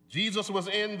 Jesus was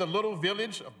in the little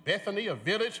village of Bethany, a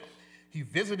village he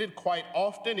visited quite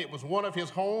often. It was one of his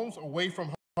homes away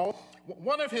from home,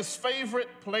 one of his favorite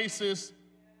places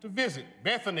to visit.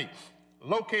 Bethany,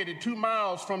 located 2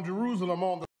 miles from Jerusalem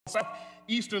on the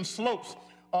southeastern slopes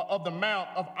of the Mount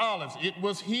of Olives. It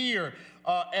was here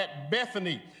at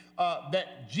Bethany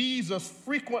that Jesus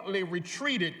frequently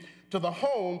retreated to the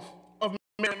home of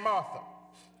Mary and Martha.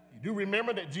 You do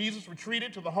remember that Jesus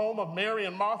retreated to the home of Mary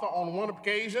and Martha on one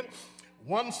occasion.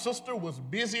 One sister was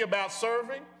busy about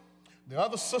serving. The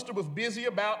other sister was busy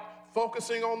about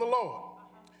focusing on the Lord.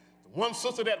 The one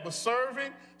sister that was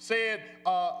serving said,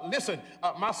 listen,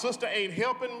 my sister ain't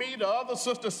helping me. The other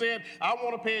sister said, I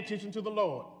want to pay attention to the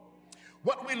Lord.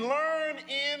 What we learn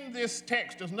in this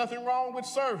text, there's nothing wrong with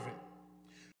serving.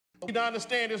 We need to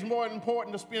understand it's more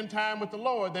important to spend time with the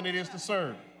Lord than it is to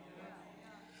serve.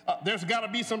 There's got to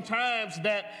be some times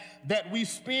that we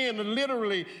spend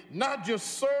literally not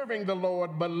just serving the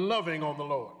Lord, but loving on the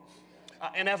Lord.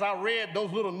 And as I read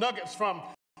those little nuggets from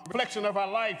reflection of our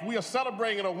life, we are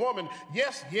celebrating a woman.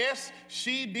 Yes,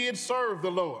 she did serve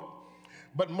the Lord.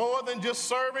 But more than just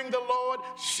serving the Lord,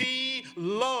 she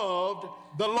loved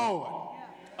the Lord.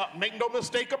 Make no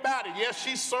mistake about it. Yes,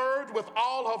 she served with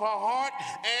all of her heart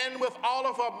and with all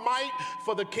of her might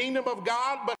for the kingdom of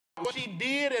God, but what she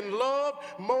did and loved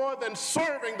more than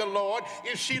serving the Lord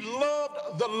is she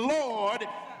loved the Lord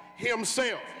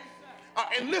himself.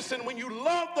 And listen, when you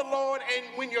love the Lord and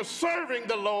when you're serving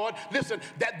the Lord, listen,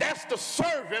 that's the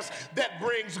service that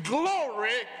brings glory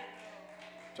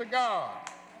to God.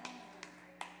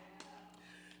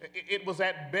 It was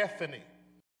at Bethany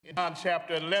in John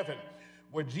chapter 11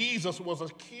 where Jesus was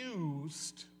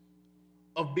accused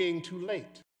of being too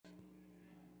late.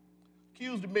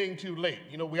 Accused of being too late.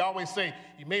 You know, we always say,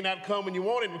 he may not come when you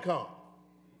want him to come,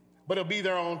 but he'll be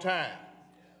there on time.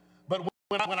 But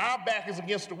when our back is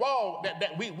against the wall,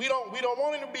 we don't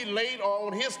want him to be late or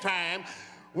on his time,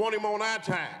 want him on our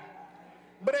time.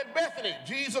 But at Bethany,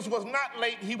 Jesus was not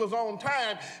late, he was on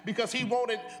time because he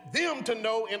wanted them to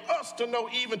know and us to know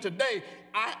even today,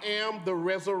 I am the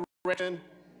resurrection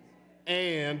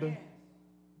and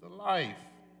the life.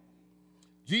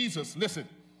 Jesus, listen,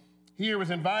 here is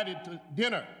invited to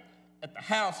dinner at the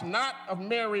house not of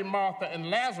Mary, Martha, and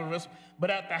Lazarus,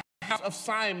 but at the house of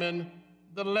Simon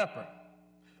the leper.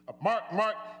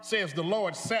 Mark says the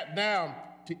Lord sat down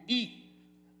to eat.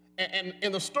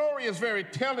 And the story is very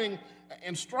telling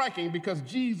and striking because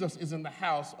Jesus is in the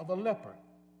house of a leper.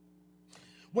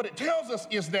 What it tells us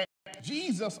is that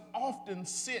Jesus often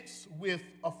sits with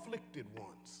afflicted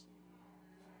ones.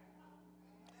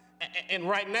 And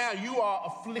right now you are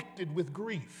afflicted with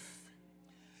grief.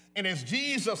 And as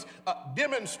Jesus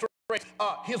demonstrates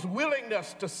his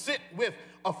willingness to sit with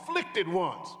afflicted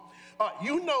ones,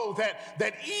 you know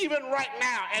that even right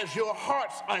now, as your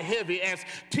hearts are heavy, as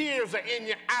tears are in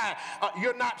your eye,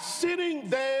 you're not sitting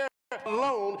there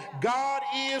alone. God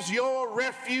is your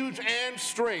refuge and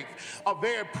strength, a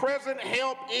very present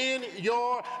help in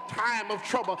your time of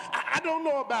trouble. I don't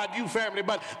know about you, family,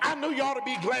 but I know you ought to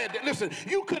be glad that, listen,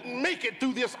 you couldn't make it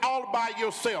through this all by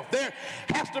yourself. There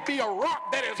has to be a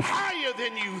rock that is higher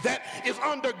than you, that is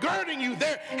undergirding you.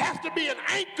 There has to be an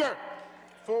anchor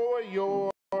for your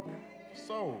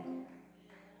soul.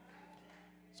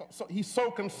 So he's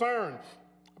so concerned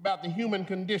about the human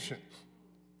condition.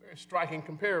 Very striking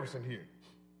comparison here.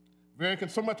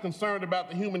 So much concerned about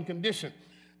the human condition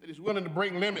that he's willing to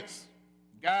break limits,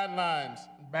 guidelines,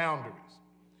 and boundaries.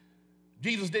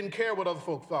 Jesus didn't care what other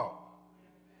folk thought.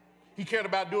 He cared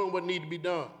about doing what needed to be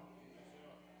done.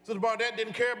 Sister Barnett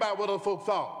didn't care about what other folk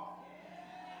thought.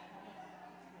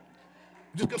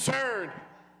 Just concerned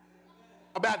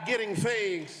about getting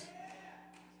things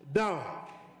done.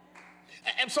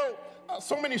 And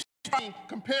so many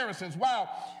comparisons. While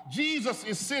Jesus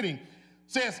is sitting,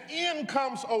 says, in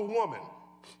comes a woman,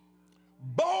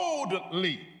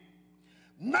 boldly,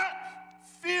 not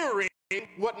fearing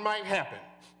what might happen.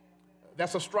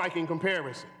 That's a striking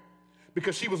comparison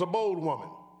because she was a bold woman,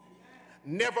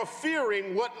 never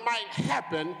fearing what might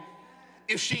happen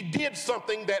if she did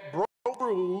something that broke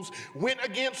rules, went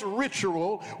against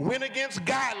ritual, went against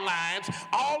guidelines.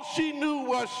 All she knew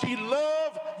was she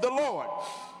loved the Lord.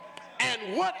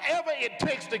 And whatever it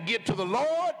takes to get to the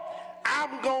Lord,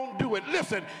 I'm going to do it.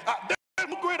 Listen, there's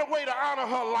no greater way to honor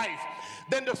her life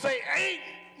than to say, ain't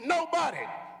nobody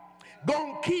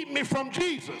going to keep me from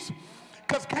Jesus,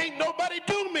 because can't nobody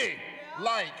do me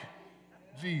like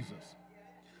Jesus.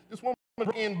 This woman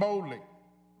went in boldly,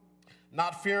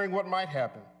 not fearing what might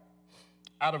happen.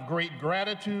 Out of great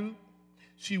gratitude,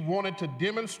 she wanted to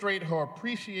demonstrate her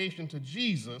appreciation to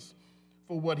Jesus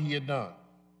for what he had done.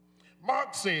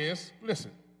 Mark says, listen,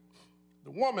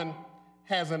 the woman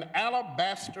has an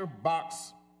alabaster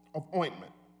box of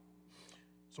ointment.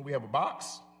 So we have a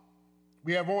box,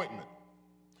 we have ointment.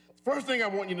 First thing I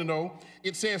want you to know,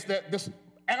 it says that this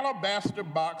alabaster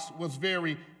box was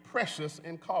very precious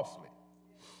and costly.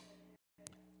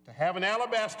 To have an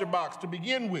alabaster box to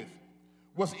begin with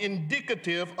was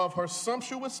indicative of her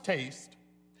sumptuous taste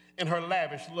and her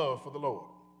lavish love for the Lord.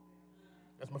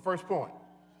 That's my first point.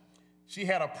 She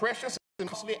had a precious and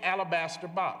costly alabaster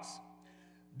box.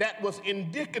 That was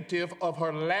indicative of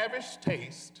her lavish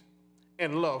taste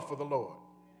and love for the Lord.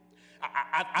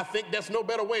 I think that's no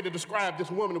better way to describe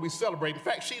this woman that we celebrate. In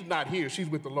fact, she's not here. She's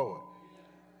with the Lord.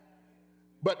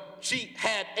 But she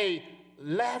had a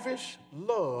lavish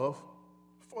love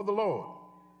for the Lord.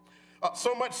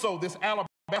 So much so, this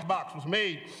alabaster box was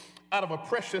made out of a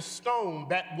precious stone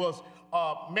that was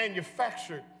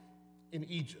manufactured in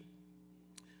Egypt.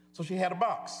 So she had a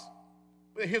box.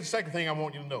 But here's the second thing I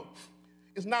want you to know.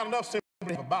 It's not enough simply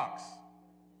to have a box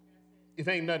if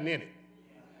ain't nothing in it.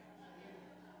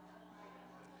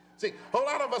 See, a whole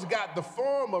lot of us got the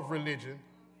form of religion,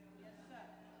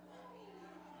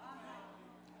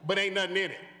 but ain't nothing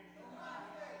in it.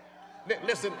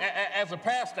 Listen, as a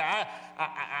pastor,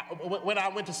 when I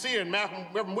went to see her, and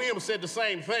Reverend Williams said the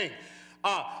same thing.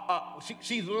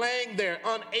 She's laying there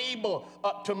unable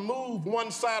to move one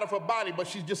side of her body, but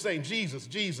she's just saying, Jesus,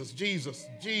 Jesus, Jesus,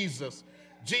 Jesus,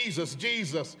 Jesus,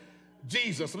 Jesus,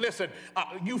 Jesus. Listen,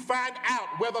 you find out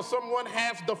whether someone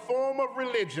has the form of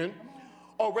religion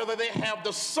or whether they have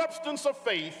the substance of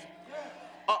faith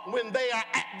when they are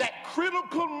at that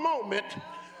critical moment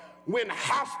when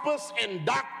hospice and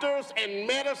doctors and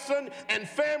medicine and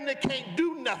family can't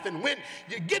do nothing. When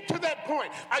you get to that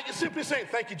point, are you simply saying,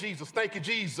 thank you, Jesus, thank you,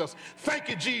 Jesus, thank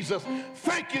you, Jesus,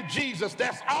 thank you, Jesus.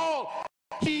 That's all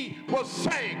he was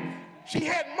saying. She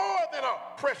had more than a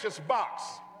precious box.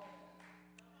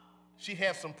 She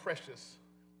had some precious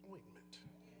ointment.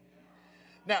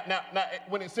 Now,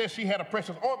 when it says she had a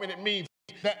precious ointment, it means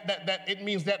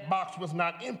that box was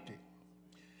not empty.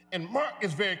 And Mark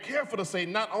is very careful to say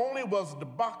not only was the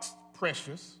box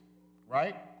precious,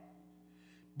 right,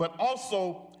 but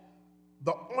also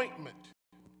the ointment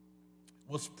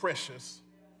was precious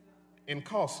and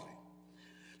costly.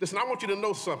 Listen, I want you to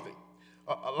know something.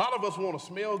 A lot of us want to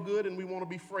smell good and we want to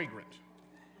be fragrant.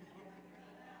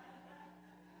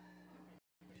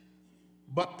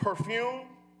 But perfume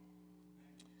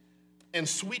and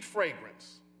sweet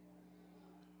fragrance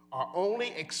are only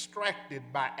extracted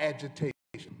by agitation.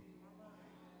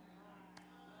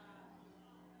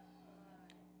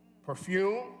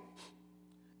 Perfume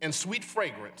and sweet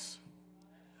fragrance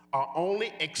are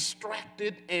only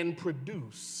extracted and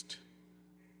produced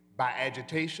by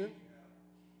agitation,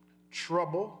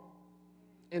 trouble,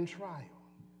 and trial.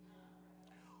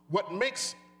 What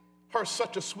makes her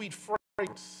such a sweet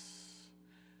fragrance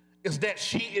is that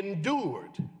she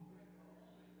endured.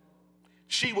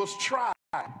 She was tried,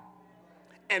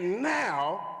 and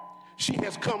now she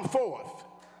has come forth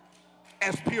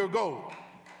as pure gold.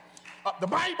 The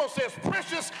Bible says,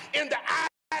 precious in the eyes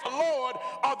of the Lord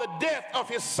are the death of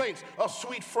his saints, a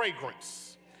sweet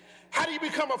fragrance. How do you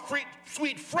become a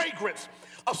sweet fragrance,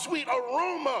 a sweet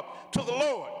aroma to the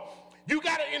Lord? You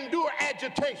got to endure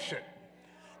agitation,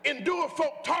 endure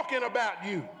folk talking about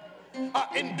you,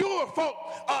 endure folk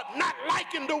not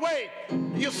liking the way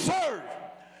you serve.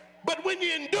 But when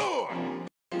you endure,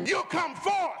 you'll come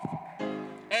forth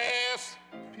as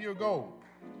pure gold.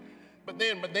 But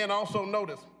then also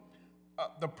notice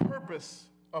the purpose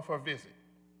of her visit.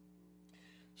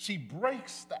 She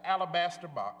breaks the alabaster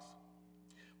box,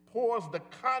 pours the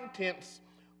contents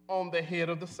on the head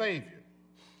of the Savior.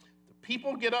 The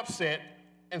people get upset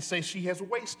and say she has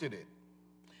wasted it.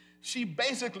 She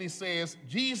basically says,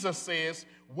 Jesus says,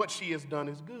 what she has done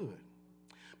is good.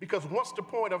 Because what's the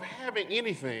point of having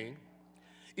anything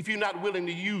if you're not willing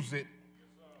to use it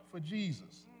for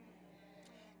Jesus?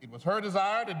 It was her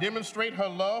desire to demonstrate her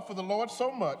love for the Lord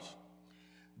so much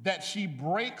that she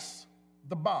breaks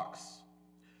the box,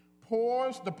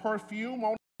 pours the perfume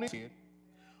on his head,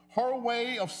 her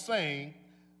way of saying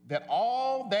that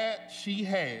all that she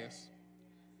has,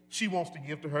 she wants to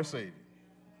give to her Savior.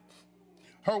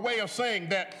 Her way of saying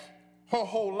that her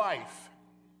whole life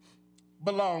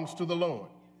belongs to the Lord.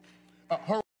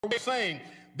 Her way of saying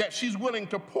that she's willing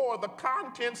to pour the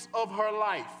contents of her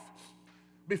life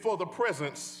before the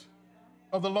presence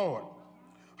of the Lord.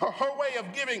 Her way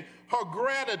of giving her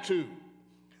gratitude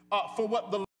for what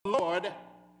the Lord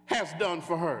has done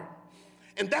for her.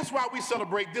 And that's why we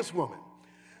celebrate this woman,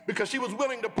 because she was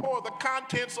willing to pour the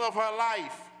contents of her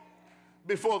life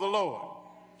before the Lord.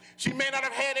 She may not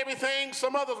have had everything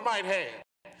some others might have,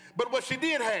 but what she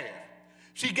did have,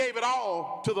 she gave it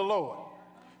all to the Lord.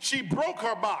 She broke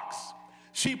her box.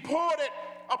 She poured it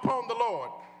upon the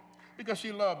Lord because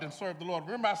she loved and served the Lord.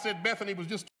 Remember, I said Bethany was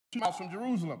just 2 miles from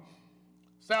Jerusalem,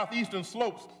 southeastern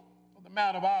slopes of the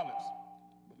Mount of Olives.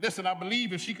 But listen, I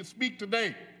believe if she could speak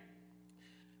today,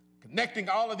 connecting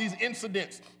all of these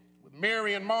incidents with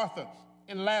Mary and Martha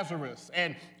and Lazarus,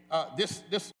 and this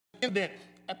incident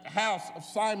at the house of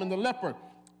Simon the leper,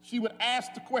 she would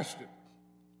ask the question.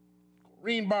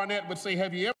 Corean Barnett would say,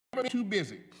 have you ever been too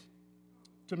busy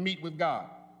to meet with God?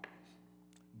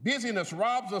 Busyness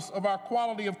robs us of our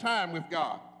quality of time with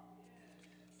God.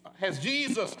 Has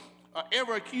Jesus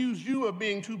ever accused you of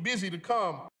being too busy to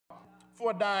come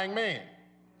for a dying man?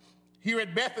 Here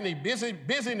at Bethany,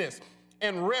 busyness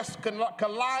and rest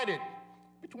collided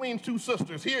between two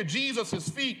sisters. Here, Jesus'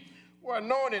 feet were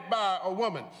anointed by a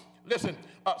woman. Listen,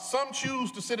 some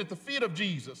choose to sit at the feet of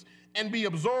Jesus and be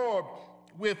absorbed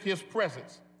with his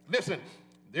presence. Listen,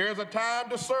 there's a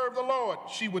time to serve the Lord,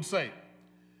 she would say.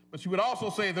 But she would also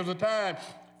say there's a time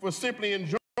for simply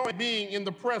enjoying being in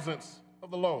the presence of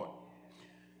the Lord.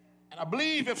 And I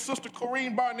believe if Sister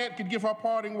Corean Barnett could give her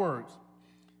parting words,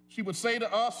 she would say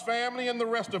to us, family, and the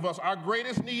rest of us, our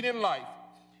greatest need in life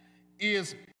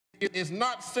is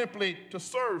not simply to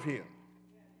serve him,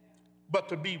 but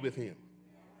to be with him.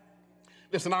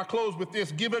 Listen, I'll close with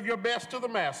this. Give of your best to the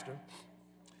master.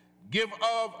 Give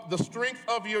of the strength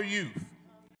of your youth.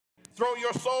 Throw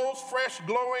your soul's fresh,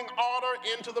 glowing ardor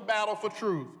into the battle for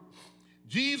truth.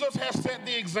 Jesus has set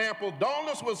the example.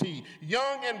 Dauntless was he,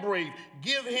 young and brave.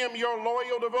 Give him your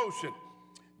loyal devotion.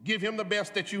 Give him the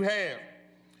best that you have.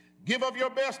 Give of your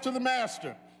best to the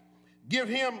master. Give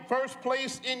him first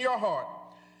place in your heart.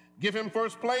 Give him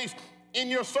first place in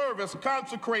your service.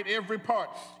 Consecrate every part.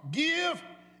 Give,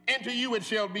 and to you it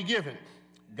shall be given.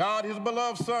 God, his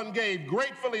beloved son, gave,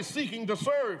 gratefully seeking to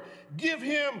serve. Give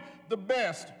him the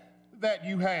best that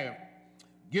you have.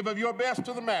 Give of your best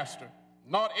to the master.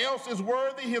 Naught else is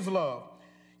worthy his love.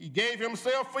 He gave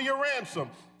himself for your ransom,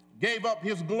 gave up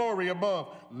his glory above,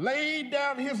 laid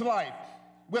down his life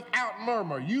without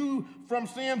murmur. You from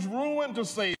sin's ruin to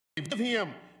save. Give him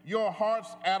your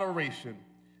heart's adoration.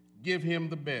 Give him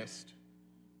the best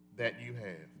that you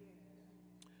have.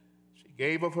 She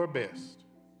gave of her best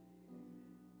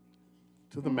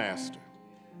to the master,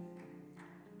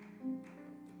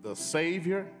 the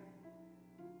Savior,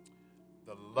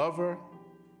 the lover,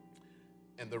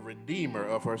 and the redeemer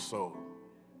of her soul.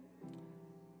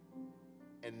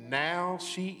 And now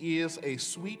she is a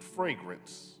sweet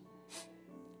fragrance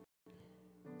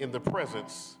in the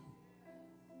presence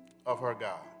of her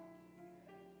God.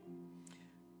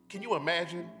 Can you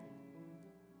imagine?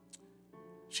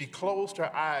 She closed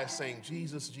her eyes saying,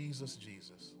 Jesus, Jesus,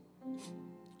 Jesus.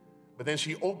 But then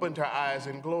she opened her eyes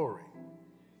in glory.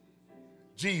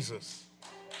 Jesus,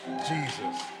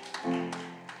 Jesus,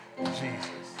 Jesus.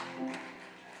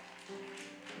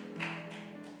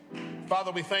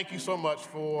 Father, we thank you so much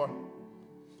for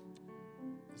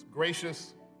this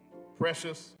gracious,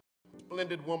 precious,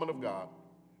 splendid woman of God.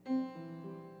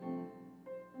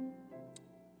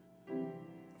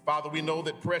 Father, we know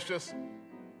that precious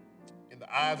in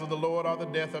the eyes of the Lord are the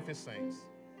death of his saints.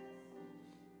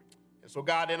 And so,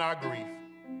 God, in our grief,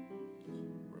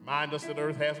 remind us that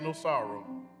earth has no sorrow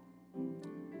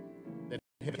that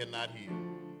heaven cannot heal.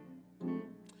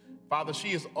 Father, she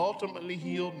is ultimately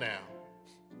healed now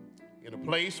in a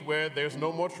place where there's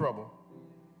no more trouble,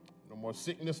 no more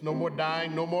sickness, no more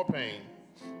dying, no more pain.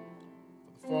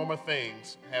 For the former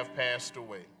things have passed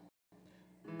away.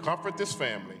 Comfort this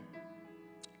family.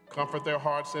 Comfort their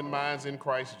hearts and minds in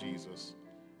Christ Jesus.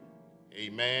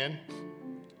 Amen.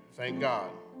 Thank God.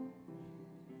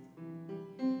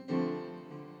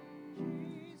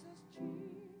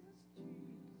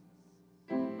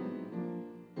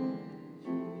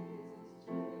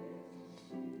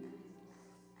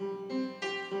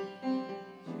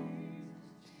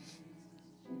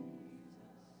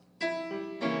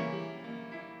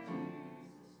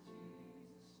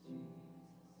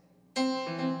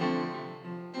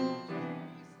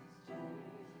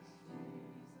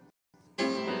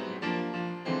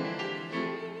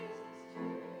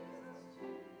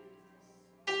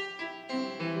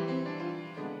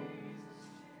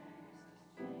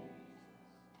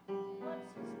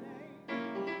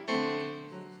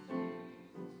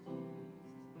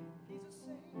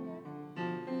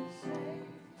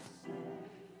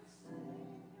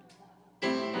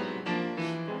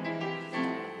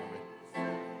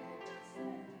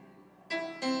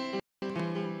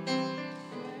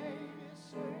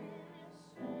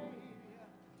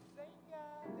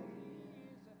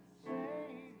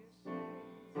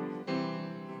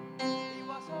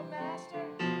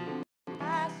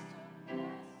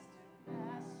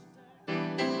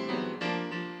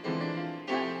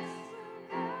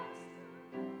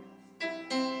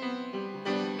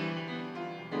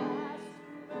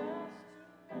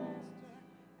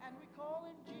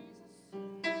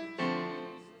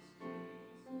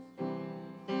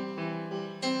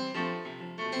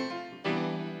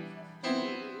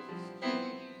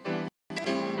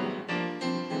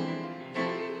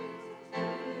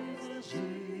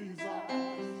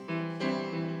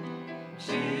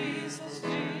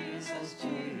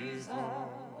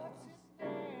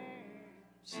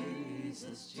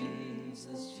 Jesus,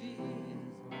 Jesus, Jesus.